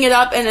setting it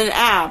up in an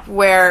app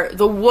where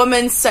the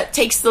woman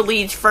takes the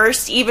lead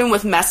first, even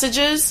with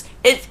messages,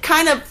 it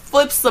kind of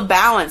flips the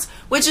balance,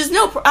 which is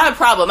not a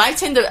problem. I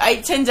tend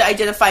to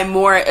identify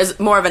more as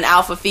more of an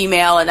alpha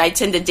female, and I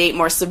tend to date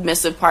more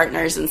submissive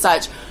partners and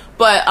such,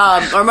 but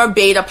or more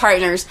beta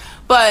partners,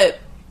 but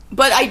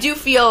I do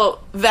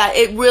feel that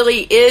it really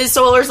is.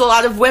 So there's a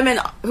lot of women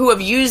who have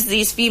used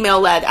these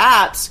female-led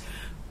apps,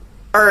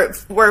 or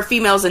where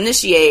females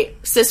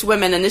initiate, cis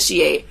women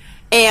initiate,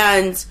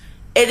 and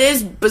it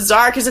is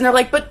bizarre because then they're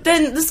like, but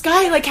then this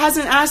guy like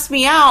hasn't asked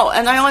me out,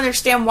 and I don't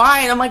understand why.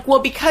 And I'm like,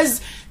 well,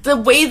 because the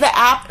way the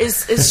app is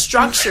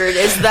structured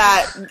is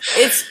that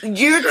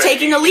you're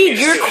taking the lead,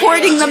 you're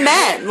courting the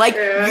men, like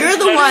you're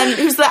the one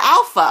who's the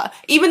alpha,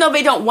 even though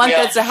they don't want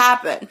that to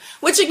happen.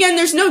 Which again,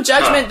 there's no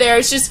judgment there.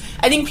 It's just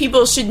I think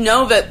people should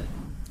know that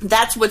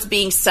that's what's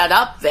being set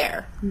up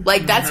there.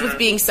 Like that's what's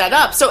being set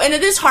up. So, and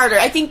it is harder.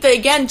 I think that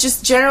again,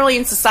 just generally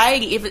in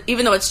society,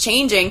 even though it's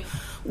changing,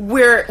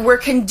 we're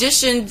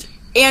conditioned,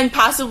 and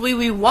possibly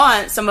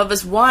some of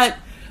us want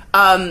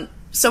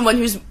someone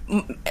who's,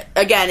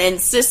 again, in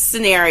cis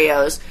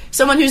scenarios,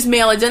 someone who's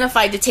male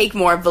identified to take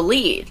more of the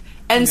lead.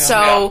 And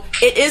so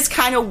it is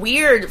kind of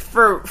weird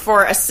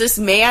for a cis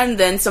man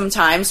then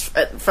sometimes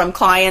from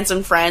clients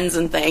and friends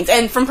and things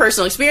and from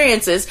personal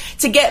experiences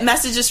to get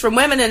messages from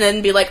women and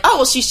then be like, oh,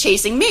 well, she's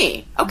chasing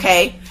me.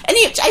 Okay. And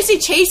I say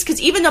chase because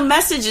even the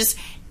message is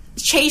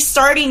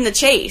starting the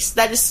chase.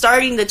 That is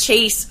starting the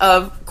chase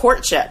of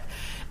courtship.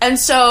 And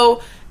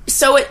so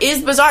it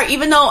is bizarre,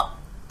 even though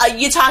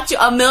you talk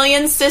to a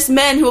million cis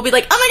men who will be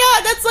like, oh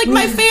my God, that's like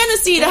my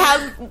fantasy to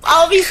have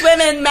all these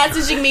women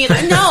messaging me.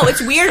 No,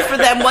 it's weird for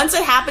them. Once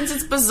it happens,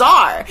 it's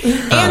bizarre.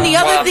 And the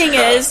other thing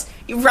is,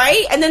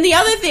 right? And then the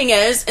other thing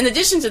is, in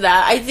addition to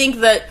that, I think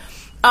that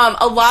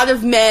a lot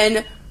of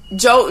men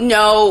don't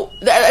know.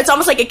 It's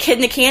almost like a kid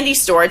in a candy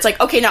store. It's like,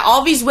 okay, now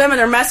all these women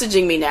are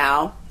messaging me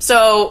now.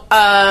 So,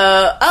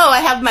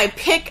 I have my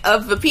pick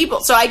of the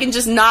people, so I can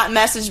just not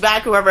message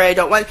back whoever I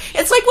don't want.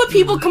 It's like what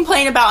people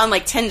complain about on,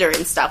 like, Tinder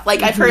and stuff.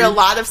 Like, I've heard a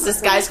lot of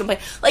cis guys complain.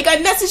 Like, I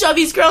message all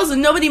these girls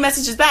and nobody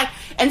messages back.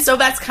 And so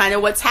that's kind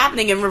of what's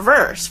happening in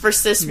reverse for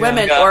cis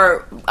women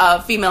or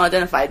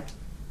female-identified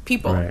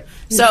people. Right.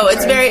 So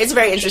it's a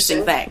very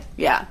interesting thing.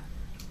 Yeah.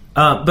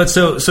 But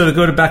so to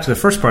go back to the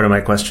first part of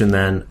my question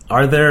then,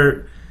 are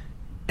there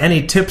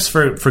any tips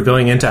for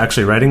going into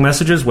actually writing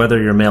messages, whether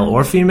you're male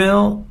or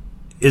female?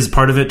 Is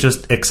part of it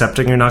just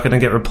accepting you're not going to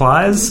get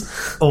replies?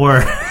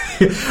 Or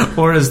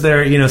is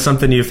there,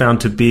 something you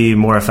found to be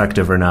more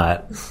effective or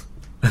not?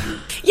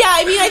 Yeah,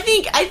 I mean,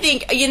 I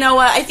think, you know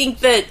what, I think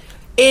that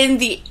in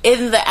the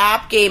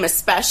app game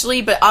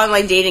especially, but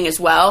online dating as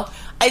well,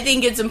 I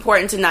think it's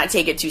important to not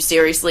take it too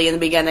seriously in the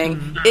beginning.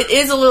 Mm-hmm. It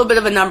is a little bit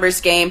of a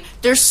numbers game.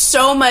 There's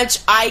so much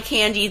eye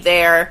candy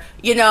there.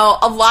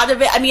 A lot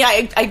of it, I mean,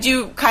 I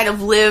do kind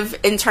of live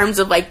in terms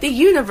of, like, the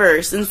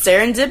universe and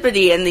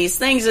serendipity and these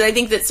things. And I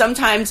think that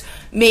sometimes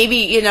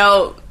maybe,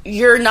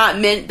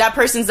 that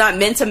person's not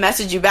meant to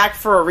message you back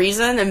for a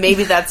reason. And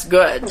maybe that's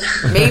good.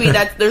 Maybe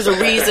there's a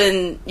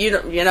reason,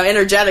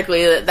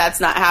 energetically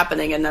that's not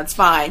happening, and that's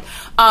fine.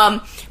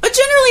 But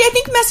generally, I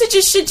think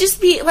messages should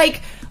just be,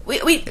 like,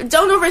 we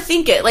don't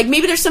overthink it. Like,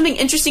 maybe there's something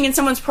interesting in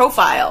someone's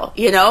profile,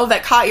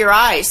 that caught your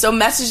eye. So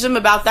message them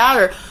about that.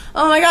 Or,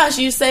 oh my gosh,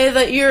 you say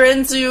that you're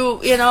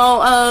into,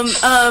 I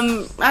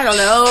don't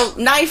know,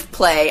 knife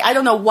play. I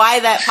don't know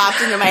why that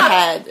popped into my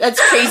head. That's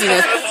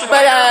craziness.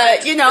 But,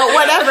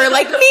 whatever.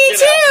 Like, me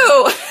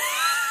too.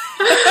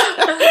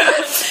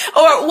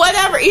 Or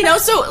whatever,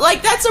 so,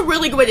 like, that's a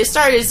really good way to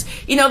start is,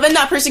 then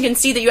that person can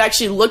see that you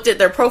actually looked at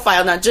their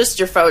profile, not just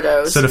your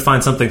photos. So to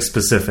find something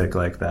specific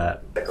like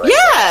that.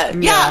 Yeah.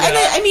 And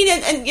I mean,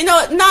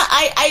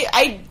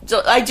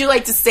 I do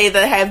like to say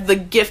that I have the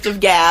gift of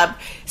gab.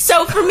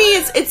 So for me,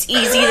 it's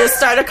easy to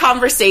start a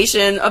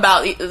conversation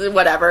about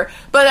whatever.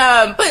 But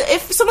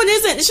if someone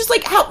isn't, it's just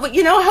like, hope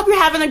you're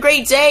having a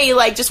great day.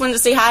 Like, just wanted to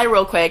say hi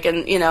real quick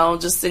and,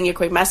 just send you a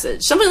quick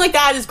message. Something like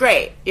that is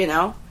great,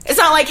 It's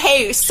not like,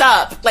 hey,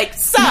 sup,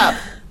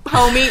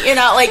 homie,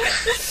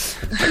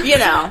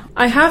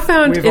 I have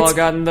found we've all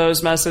gotten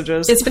those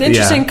messages. It's been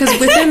interesting because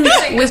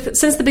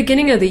since the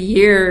beginning of the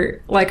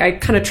year, like, I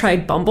kind of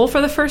tried Bumble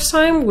for the first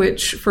time,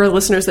 which, for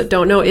listeners that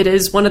don't know, it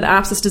is one of the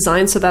apps that's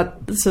designed so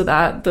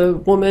that the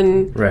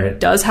woman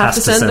does have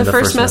to send the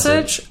first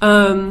message.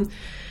 And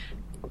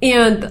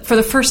for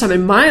the first time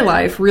in my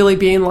life, really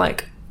being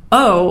like,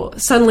 oh,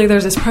 suddenly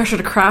there's this pressure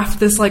to craft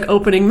this, like,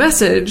 opening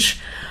message.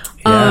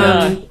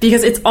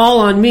 Because it's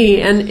all on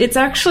me, and it's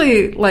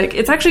actually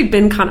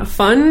been kind of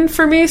fun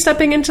for me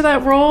stepping into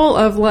that role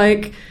of,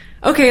 like,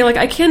 okay, like,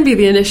 I can be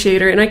the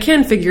initiator and I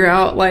can figure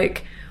out,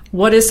 like,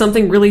 what is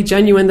something really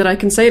genuine that I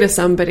can say to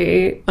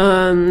somebody,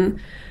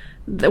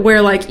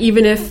 where, like,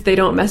 even if they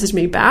don't message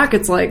me back,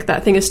 it's like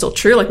that thing is still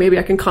true. Like, maybe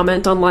I can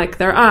comment on, like,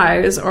 their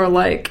eyes or,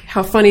 like,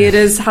 how funny it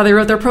is how they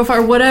wrote their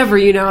profile or whatever,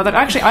 that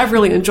actually I've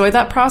really enjoyed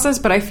that process.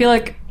 But I feel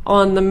like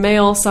on the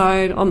male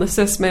side, on the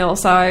cis male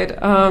side,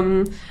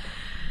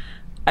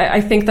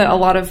 I think that a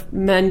lot of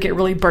men get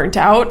really burnt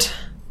out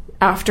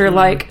after,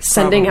 like,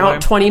 sending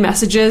out 20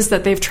 messages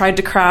that they've tried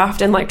to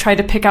craft and, like, tried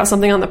to pick out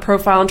something on the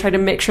profile and try to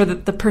make sure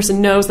that the person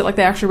knows that, like,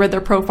 they actually read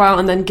their profile,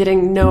 and then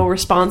getting no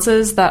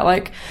responses. That,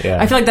 like,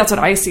 I feel like that's what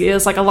I see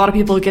is, like, a lot of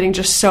people getting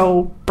just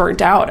so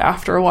burnt out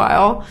after a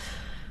while.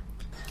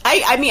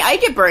 I mean, I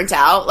get burnt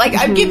out. Like,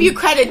 I give you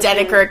credit,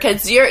 Dedeker,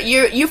 because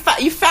you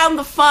found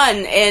the fun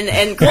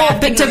in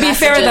crafting. But to be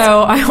fair,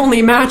 though, I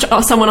only match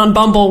someone on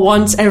Bumble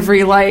once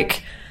every,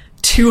 like,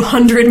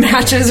 200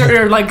 matches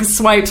or like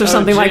swipes or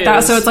something like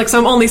that. So it's like, so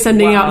I'm only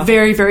sending out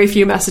very, very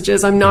few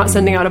messages. I'm not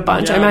sending out a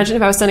bunch. I imagine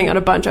if I was sending out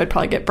a bunch, I'd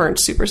probably get burnt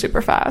super,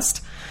 super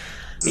fast.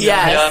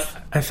 Yes.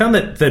 I found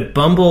that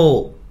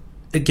Bumble,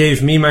 it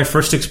gave me my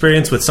first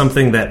experience with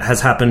something that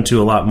has happened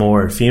to a lot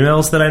more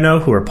females that I know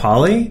who are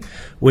poly,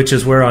 which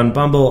is where on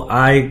Bumble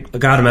I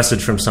got a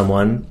message from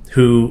someone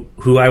who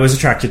I was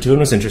attracted to and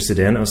was interested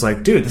in. I was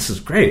like, dude, this is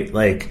great.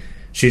 Like,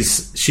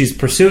 she's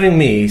pursuing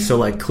me, so,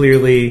 like,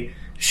 clearly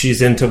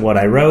she's into what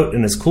I wrote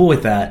and is cool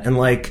with that. And,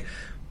 like,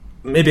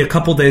 maybe a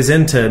couple days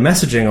into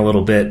messaging a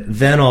little bit,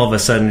 then all of a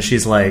sudden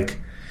she's like,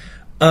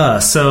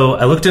 so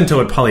I looked into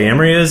what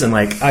polyamory is, and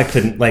like I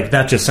couldn't, like,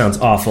 that just sounds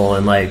awful,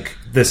 and like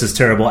this is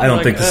terrible. I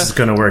don't think this is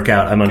going to work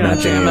out. I'm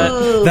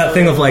unmatching. That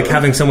thing of like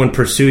having someone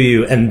pursue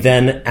you and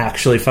then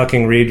actually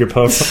fucking read your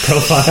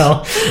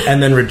profile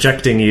and then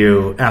rejecting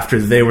you after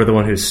they were the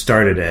one who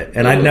started it.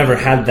 And I'd never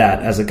had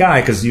that as a guy,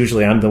 because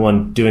usually I'm the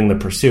one doing the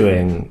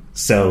pursuing.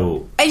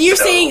 So, and you're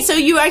saying, so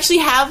you actually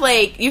have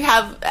like, you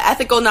have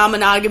ethical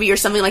non-monogamy or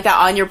something like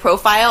that on your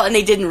profile, and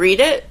they didn't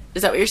read it?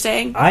 Is that what you're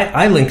saying?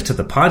 I link to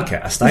the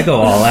podcast. I go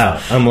all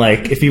out. I'm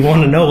like, if you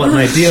want to know what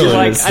my deal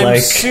is, I'm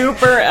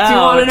super out. If you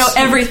want to know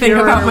everything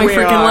about my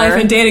freaking life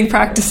and dating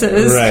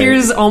practices,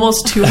 here's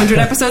almost 200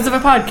 episodes of a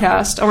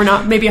podcast, or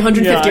not, maybe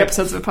 150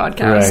 episodes of a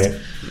podcast.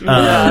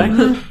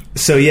 Right.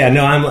 So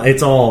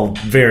it's all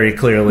very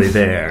clearly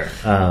there.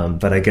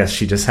 But I guess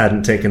she just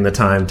hadn't taken the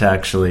time to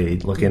actually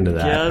look into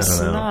that.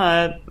 Guess I don't know.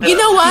 not. You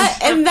know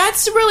what? And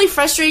that's really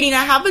frustrating.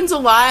 That happens a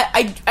lot.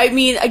 I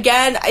mean,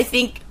 again, I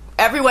think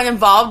everyone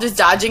involved is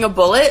dodging a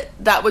bullet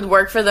that would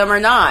work for them or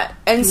not.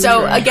 And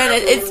so again,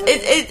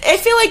 I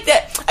feel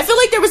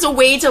like there was a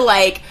way to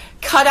like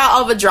cut out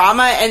all the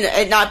drama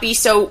and not be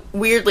so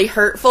weirdly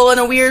hurtful in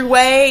a weird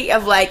way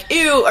of like,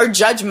 ew, or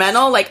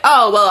judgmental, like,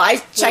 oh, well, I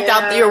checked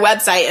out your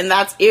website and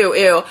that's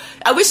ew.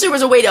 I wish there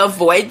was a way to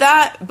avoid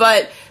that,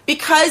 but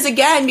because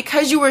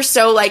you were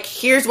so like,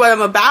 here's what I'm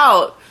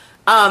about,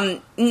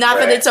 not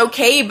that it's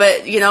okay,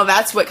 but you know,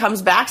 that's what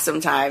comes back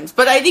sometimes.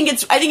 But I think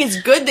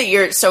it's good that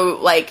you're so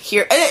like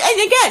here, and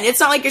again, it's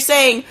not like you're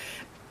saying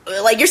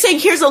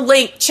here's a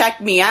link,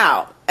 check me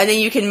out, and then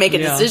you can make a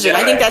decision.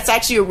 I think that's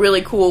actually a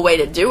really cool way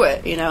to do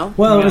it, you know?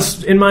 Well, it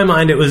was, in my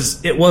mind, it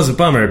was a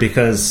bummer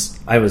because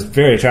I was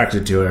very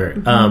attracted to her,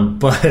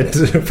 but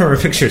from her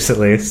pictures at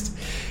least.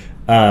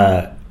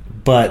 But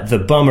the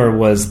bummer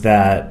was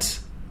that,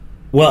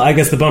 well, I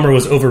guess the bummer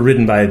was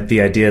overridden by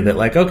the idea that,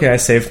 like, okay, I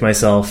saved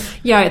myself.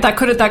 Yeah, that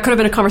could have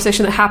been a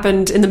conversation that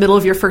happened in the middle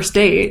of your first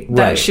date.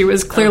 That Right. she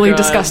was clearly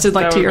disgusted,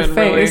 like, to your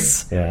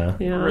face.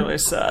 Really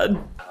sad.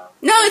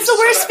 No, it's the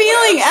worst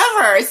feeling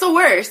ever. It's the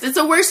worst. It's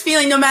the worst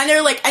feeling. No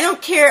matter, like, I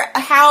don't care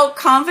how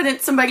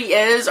confident somebody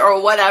is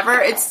or whatever.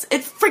 It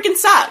freaking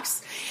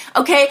sucks.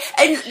 Okay,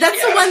 and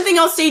that's the one thing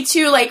I'll say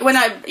too. Like when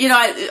a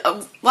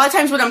lot of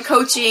times when I'm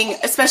coaching,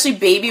 especially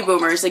baby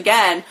boomers,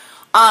 again,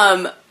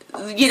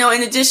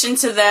 in addition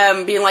to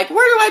them being like,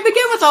 where do I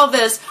begin with all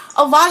this?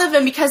 A lot of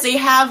them, because they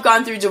have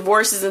gone through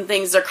divorces and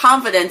things, their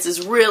confidence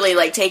is really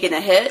like taking a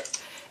hit.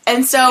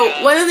 And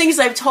so one of the things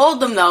I've told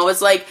them, though,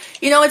 is like,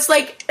 it's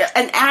like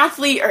an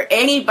athlete or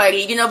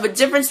anybody, the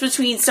difference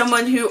between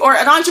someone or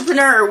an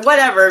entrepreneur or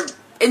whatever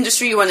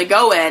industry you want to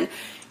go in,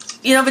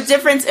 the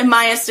difference in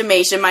my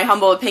estimation, my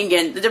humble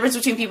opinion, the difference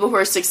between people who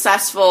are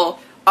successful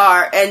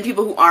and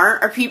people who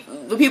aren't,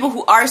 the people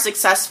who are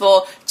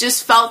successful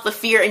just felt the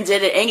fear and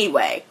did it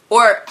anyway,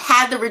 or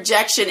had the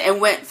rejection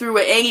and went through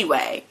it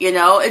anyway.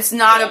 It's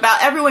not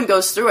about, everyone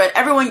goes through it.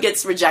 Everyone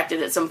gets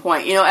rejected at some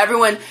point.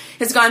 Everyone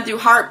has gone through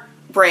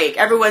heartbreak.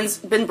 Everyone's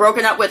been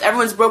broken up with.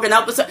 Everyone's broken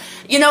up with.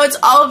 It's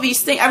all of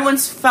these things.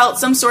 Everyone's felt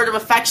some sort of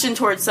affection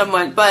towards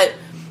someone, but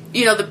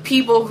the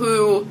people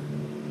who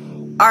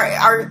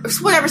are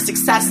whatever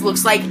success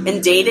looks like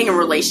in dating and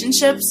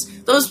relationships,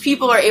 those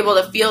people are able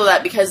to feel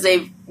that because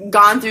they've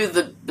gone through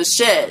the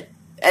shit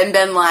and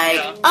been like,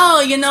 oh,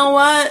 you know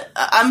what?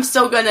 I'm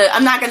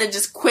not gonna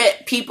just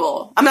quit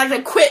people. I'm not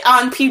gonna quit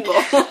on people.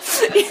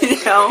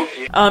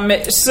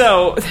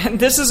 So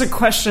this is a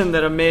question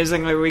that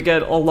amazingly we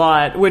get a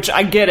lot, which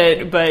I get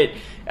it, but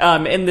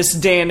in this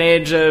day and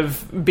age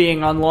of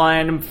being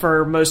online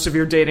for most of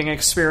your dating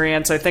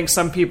experience, I think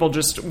some people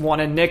just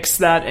want to nix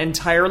that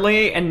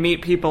entirely and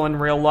meet people in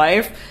real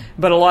life.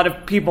 But a lot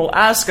of people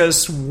ask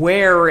us,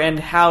 where and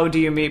how do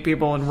you meet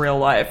people in real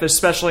life,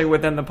 especially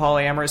within the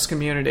polyamorous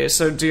community?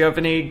 So do you have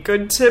any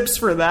good tips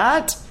for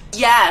that?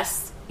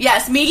 Yes,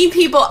 meeting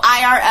people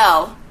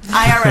IRL,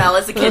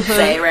 as the kids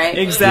say, right?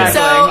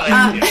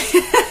 Exactly.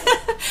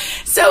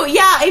 So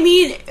yeah, I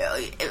mean,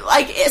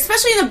 like,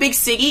 especially in a big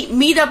city,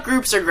 meetup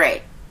groups are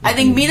great. I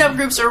think meetup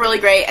groups are really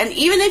great. And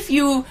even if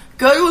you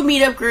go to a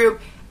meetup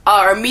group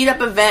or a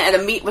meetup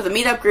event with a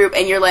meetup group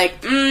and you're like,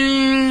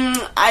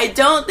 I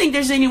don't think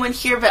there's anyone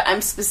here that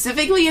I'm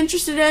specifically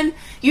interested in,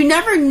 you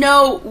never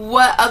know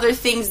what other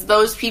things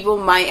those people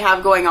might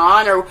have going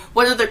on or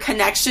what other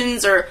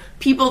connections or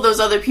people those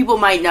other people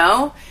might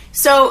know.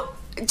 So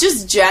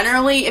just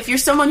generally, if you're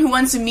someone who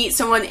wants to meet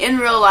someone in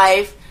real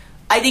life,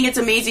 I think it's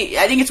amazing.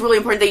 I think it's really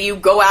important that you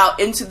go out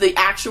into the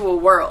actual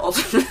world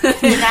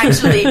and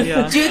actually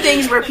do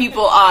things where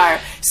people are.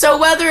 So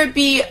whether it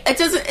be, it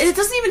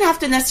doesn't even have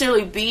to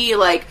necessarily be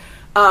like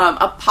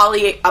a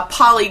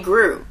poly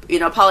group,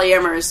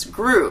 polyamorous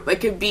group. It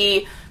could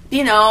be,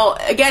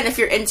 again, if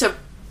you're into,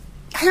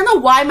 I don't know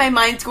why my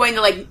mind's going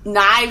to like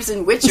knives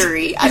and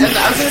witchery. I don't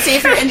know. I was going to say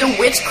if you're into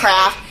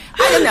witchcraft.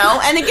 I don't know.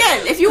 And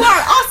again, if you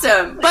are,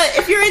 awesome. But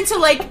if you're into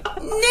like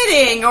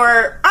knitting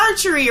or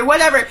archery or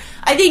whatever,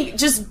 I think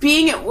just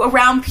being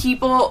around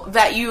people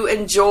that you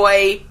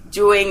enjoy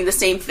doing the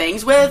same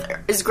things with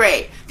is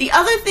great. The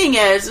other thing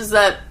is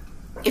that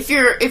if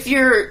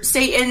you're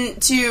say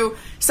into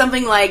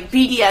something like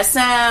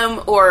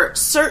BDSM or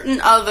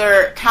certain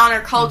other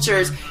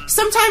countercultures,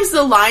 sometimes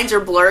the lines are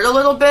blurred a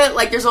little bit.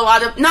 Like there's a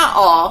lot of, not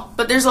all,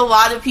 but there's a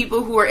lot of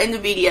people who are into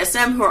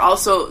BDSM who are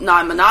also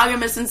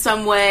non-monogamous in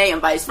some way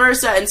and vice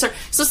versa. And so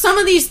some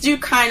of these do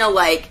kind of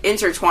like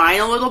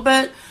intertwine a little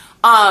bit.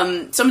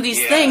 Some of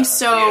these things.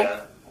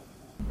 So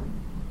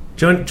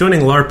joining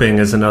LARPing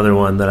is another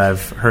one that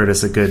I've heard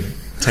is a good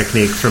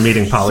technique for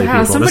meeting poly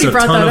people. Somebody There's a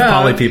brought ton that of up.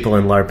 poly people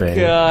in LARPing.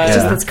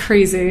 That's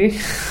crazy.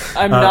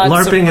 I'm not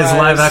LARPing surprised. is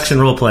live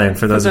action role playing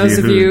for those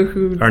of you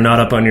who are not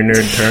up on your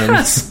nerd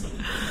terms.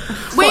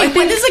 Wait,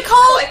 what is it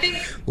called?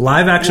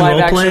 Live action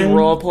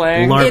role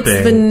playing. LARPing.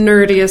 It's the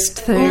nerdiest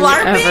thing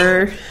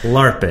ever.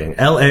 LARPing.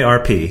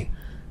 LARP.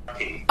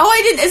 Oh,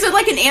 I didn't. Is it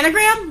like an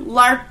anagram?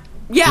 LARP.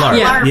 Yeah,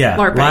 LARP.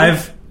 LARP.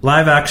 LARPing.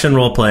 Live action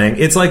role playing.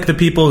 It's like the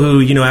people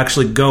who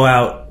actually go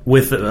out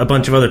with a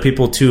bunch of other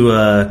people to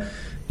a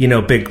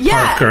big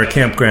park or a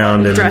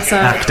campground and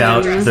act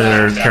out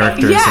their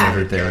characters and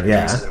everything.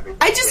 Yeah.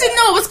 I just didn't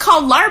know it was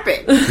called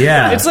LARPing.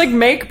 Yeah. It's like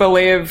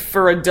make-believe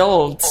for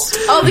adults.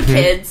 Oh, the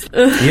kids.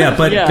 Yeah,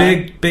 but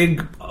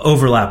big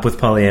overlap with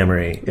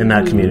polyamory in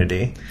that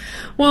community.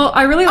 Well,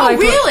 I really like.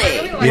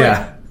 Really?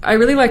 Yeah. I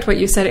really liked what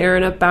you said,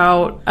 Aaron,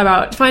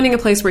 about finding a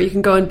place where you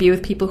can go and be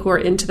with people who are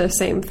into the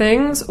same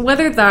things,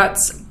 whether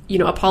that's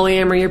a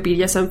polyamory or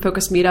BDSM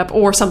focused meetup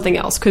or something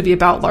else. Could be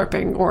about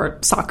LARPing or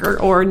soccer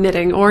or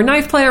knitting or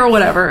knife play or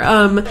whatever.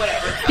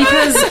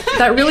 Because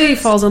that really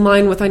falls in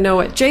line with, I know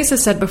what Jace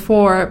has said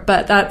before,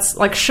 but that's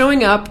like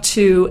showing up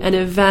to an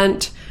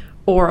event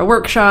or a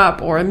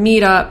workshop or a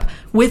meetup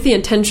with the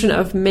intention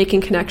of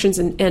making connections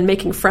and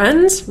making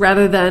friends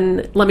rather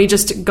than let me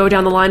just go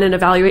down the line and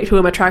evaluate who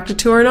I'm attracted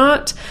to or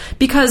not.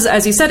 Because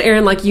as you said,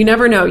 Aaron, like you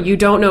never know. You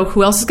don't know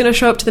who else is going to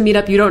show up to the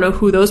meetup. You don't know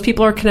who those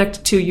people are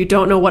connected to. You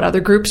don't know what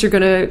other groups you're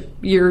going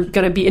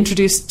to be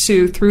introduced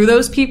to through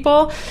those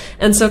people.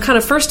 And so kind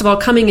of first of all,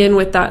 coming in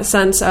with that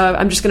sense of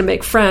I'm just going to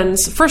make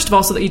friends, first of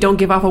all, so that you don't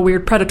give off a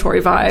weird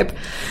predatory vibe.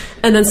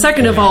 And then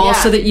second of all,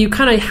 so that you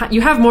kind of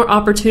you have more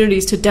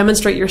opportunities to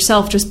demonstrate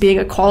yourself just being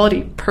a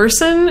quality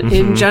person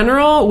in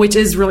general, which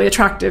is really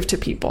attractive to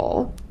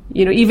people.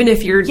 Even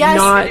if you're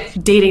not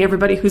dating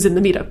everybody who's in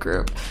the meetup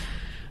group.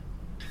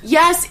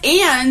 Yes,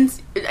 and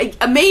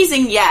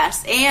amazing,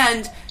 yes.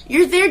 And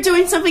you're there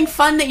doing something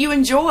fun that you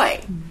enjoy.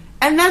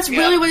 And that's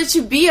really what it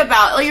should be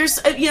about. Like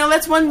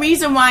that's one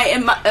reason why,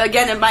 in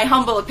my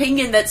humble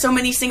opinion, that so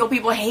many single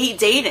people hate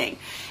dating.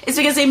 It's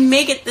because they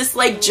make it this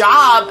like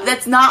job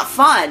that's not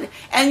fun.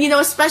 And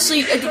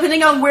especially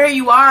depending on where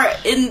you are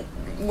in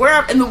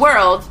the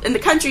world, in the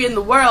country, in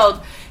the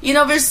world,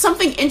 there's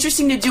something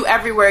interesting to do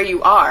everywhere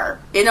you are.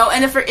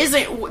 And if there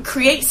isn't,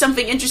 create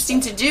something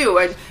interesting to do.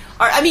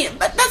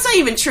 But that's not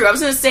even true. I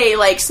was going to say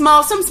like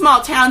some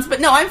small towns,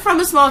 but no, I'm from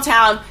a small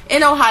town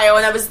in Ohio,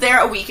 and I was there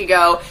a week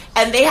ago,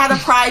 and they had a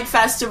Pride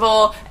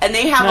festival, and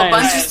they have a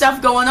bunch of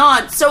stuff going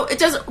on. So it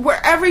does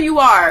wherever you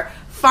are.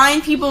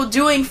 Find people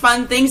doing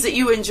fun things that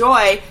you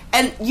enjoy,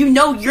 and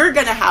you're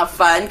going to have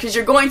fun because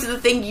you're going to the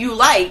thing you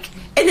like.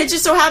 And it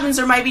just so happens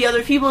there might be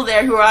other people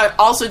there who are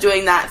also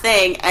doing that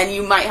thing, and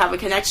you might have a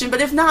connection. But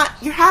if not,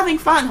 you're having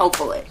fun,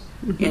 hopefully.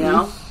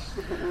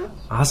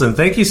 Awesome.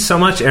 Thank you so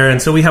much,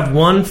 Aaron. So we have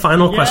one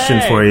final question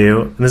for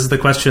you. And this is the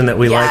question that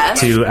we like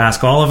to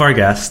ask all of our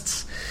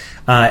guests.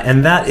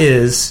 And that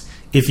is,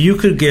 if you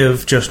could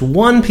give just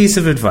one piece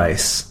of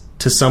advice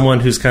to someone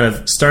who's kind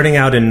of starting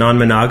out in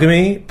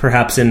non-monogamy,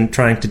 perhaps in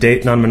trying to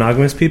date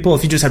non-monogamous people,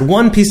 if you just had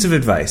one piece of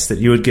advice that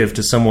you would give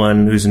to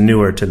someone who's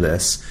newer to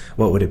this,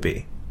 what would it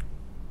be?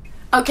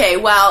 Okay,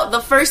 well,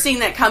 the first thing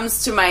that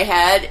comes to my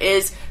head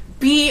is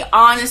be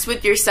honest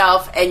with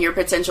yourself and your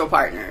potential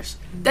partners.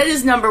 That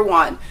is number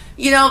one.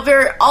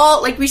 They're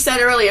all, like we said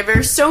earlier,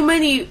 there's so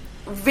many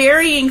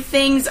varying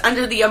things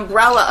under the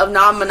umbrella of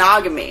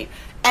non-monogamy.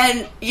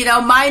 And,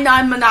 my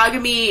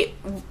non-monogamy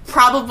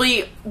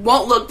probably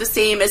won't look the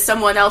same as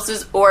someone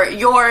else's, or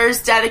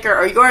yours, Dedeker,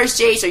 or yours,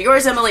 Jace, or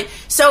yours, Emily.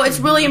 So it's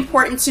really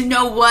important to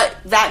know what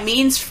that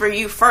means for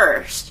you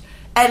first.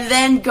 And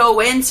then go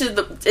into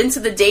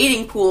the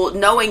dating pool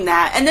knowing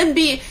that. And then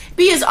be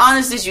as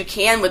honest as you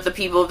can with the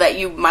people that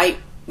you might,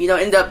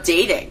 end up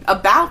dating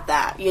about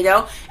that,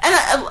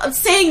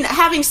 And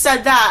having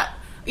said that,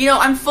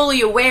 I'm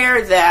fully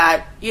aware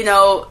that,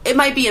 it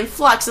might be in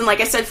flux. And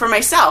like I said, for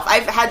myself,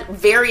 I've had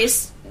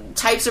various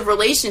types of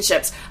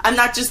relationships. I'm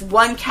not just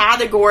one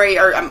category,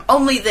 or I'm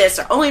only this,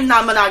 or only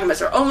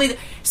non-monogamous, or only...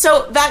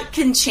 So that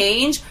can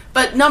change.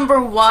 But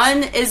number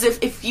one is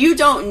if you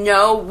don't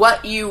know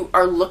what you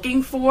are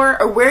looking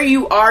for, or where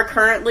you are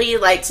currently,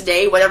 like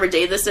today, whatever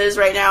day this is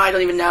right now, I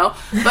don't even know.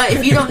 But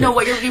if you don't know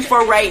what you're looking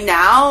for right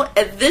now,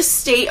 at this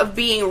state of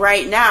being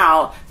right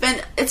now,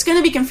 then it's going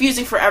to be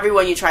confusing for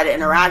everyone you try to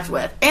interact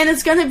with. And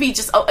it's going to be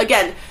just,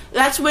 again,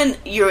 that's when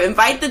you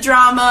invite the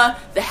drama,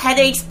 the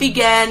headaches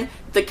begin,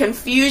 the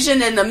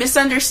confusion and the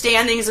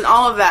misunderstandings and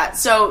all of that.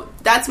 So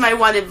that's my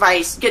one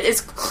advice. Get as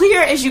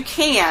clear as you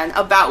can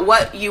about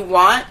what you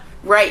want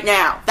right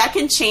now. That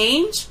can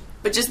change,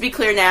 but just be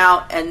clear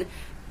now and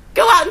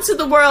go out into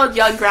the world,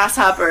 young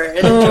grasshopper, and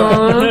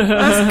enjoy.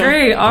 That's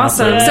great.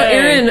 Awesome. So,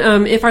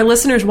 Erin, if our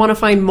listeners want to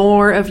find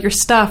more of your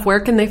stuff, where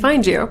can they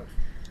find you?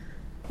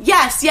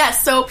 Yes.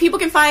 So people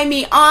can find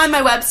me on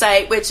my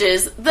website, which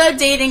is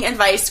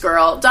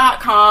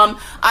thedatingadvicegirl.com.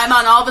 I'm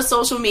on all the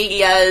social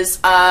medias,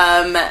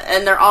 and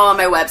they're all on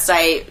my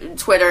website,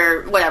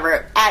 Twitter,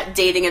 whatever, at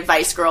Dating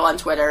Advice Girl on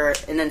Twitter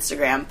and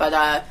Instagram.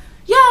 But,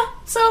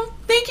 so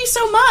thank you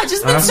so much.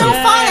 It's been so fun.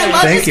 I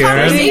love this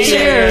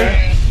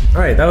conversation. All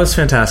right, that was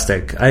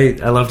fantastic. I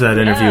loved that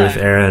interview with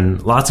Erin.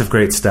 Lots of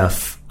great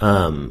stuff.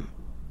 And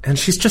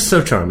she's just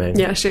so charming.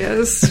 Yeah, she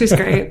is. She's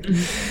great.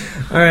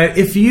 All right.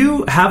 If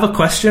you have a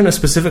question, a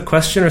specific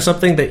question or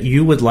something that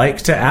you would like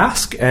to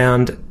ask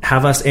and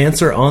have us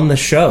answer on the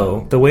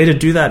show, the way to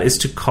do that is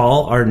to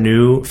call our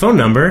new phone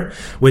number,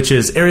 which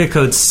is area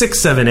code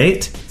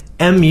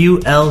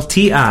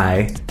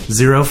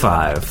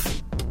 678-MULTI-05.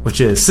 Which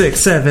is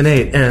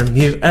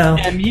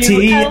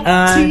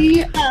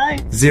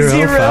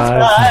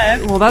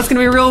 678-MULTI-05. Well, that's going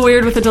to be real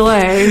weird with a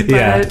delay. But...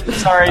 Yeah.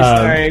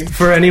 Sorry.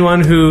 For anyone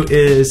who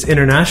is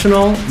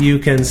international, you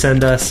can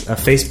send us a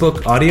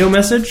Facebook audio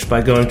message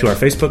by going to our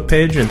Facebook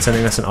page and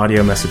sending us an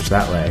audio message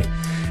that way.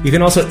 You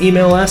can also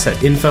email us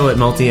at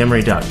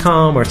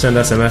info@multiemory.com or send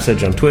us a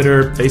message on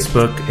Twitter,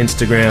 Facebook,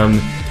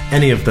 Instagram,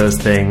 any of those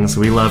things.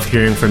 We love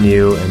hearing from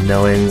you and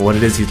knowing what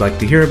it is you'd like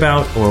to hear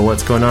about or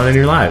what's going on in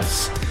your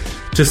lives.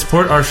 To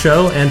support our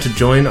show and to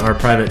join our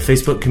private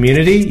Facebook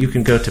community, you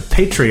can go to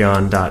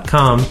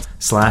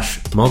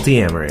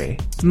patreon.com/multiamory.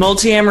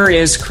 Multiamory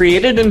is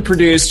created and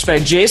produced by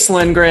Jace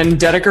Lindgren,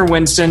 Dedeker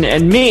Winston,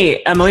 and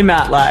me, Emily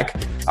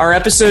Matlack. Our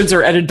episodes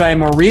are edited by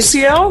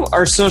Mauricio,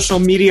 our social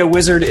media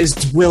wizard is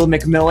Will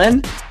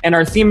McMillan, and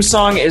our theme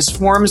song is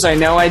Forms I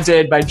Know I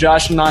Did by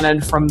Josh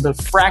Anand from the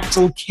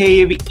Fractal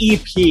Cave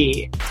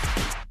EP.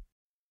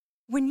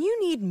 When you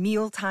need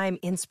mealtime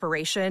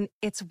inspiration,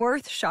 it's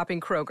worth shopping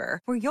Kroger,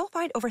 where you'll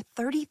find over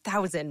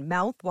 30,000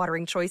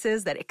 mouth-watering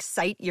choices that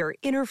excite your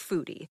inner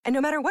foodie. And no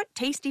matter what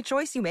tasty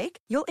choice you make,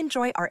 you'll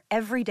enjoy our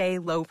everyday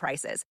low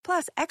prices,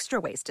 plus extra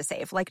ways to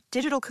save, like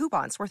digital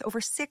coupons worth over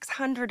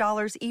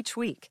 $600 each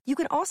week. You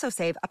can also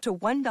save up to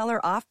 $1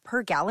 off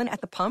per gallon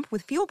at the pump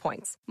with fuel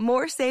points.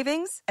 More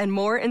savings and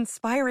more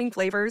inspiring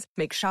flavors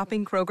make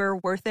shopping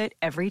Kroger worth it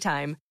every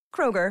time.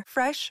 Kroger,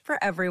 fresh for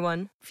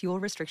everyone. Fuel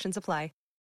restrictions apply.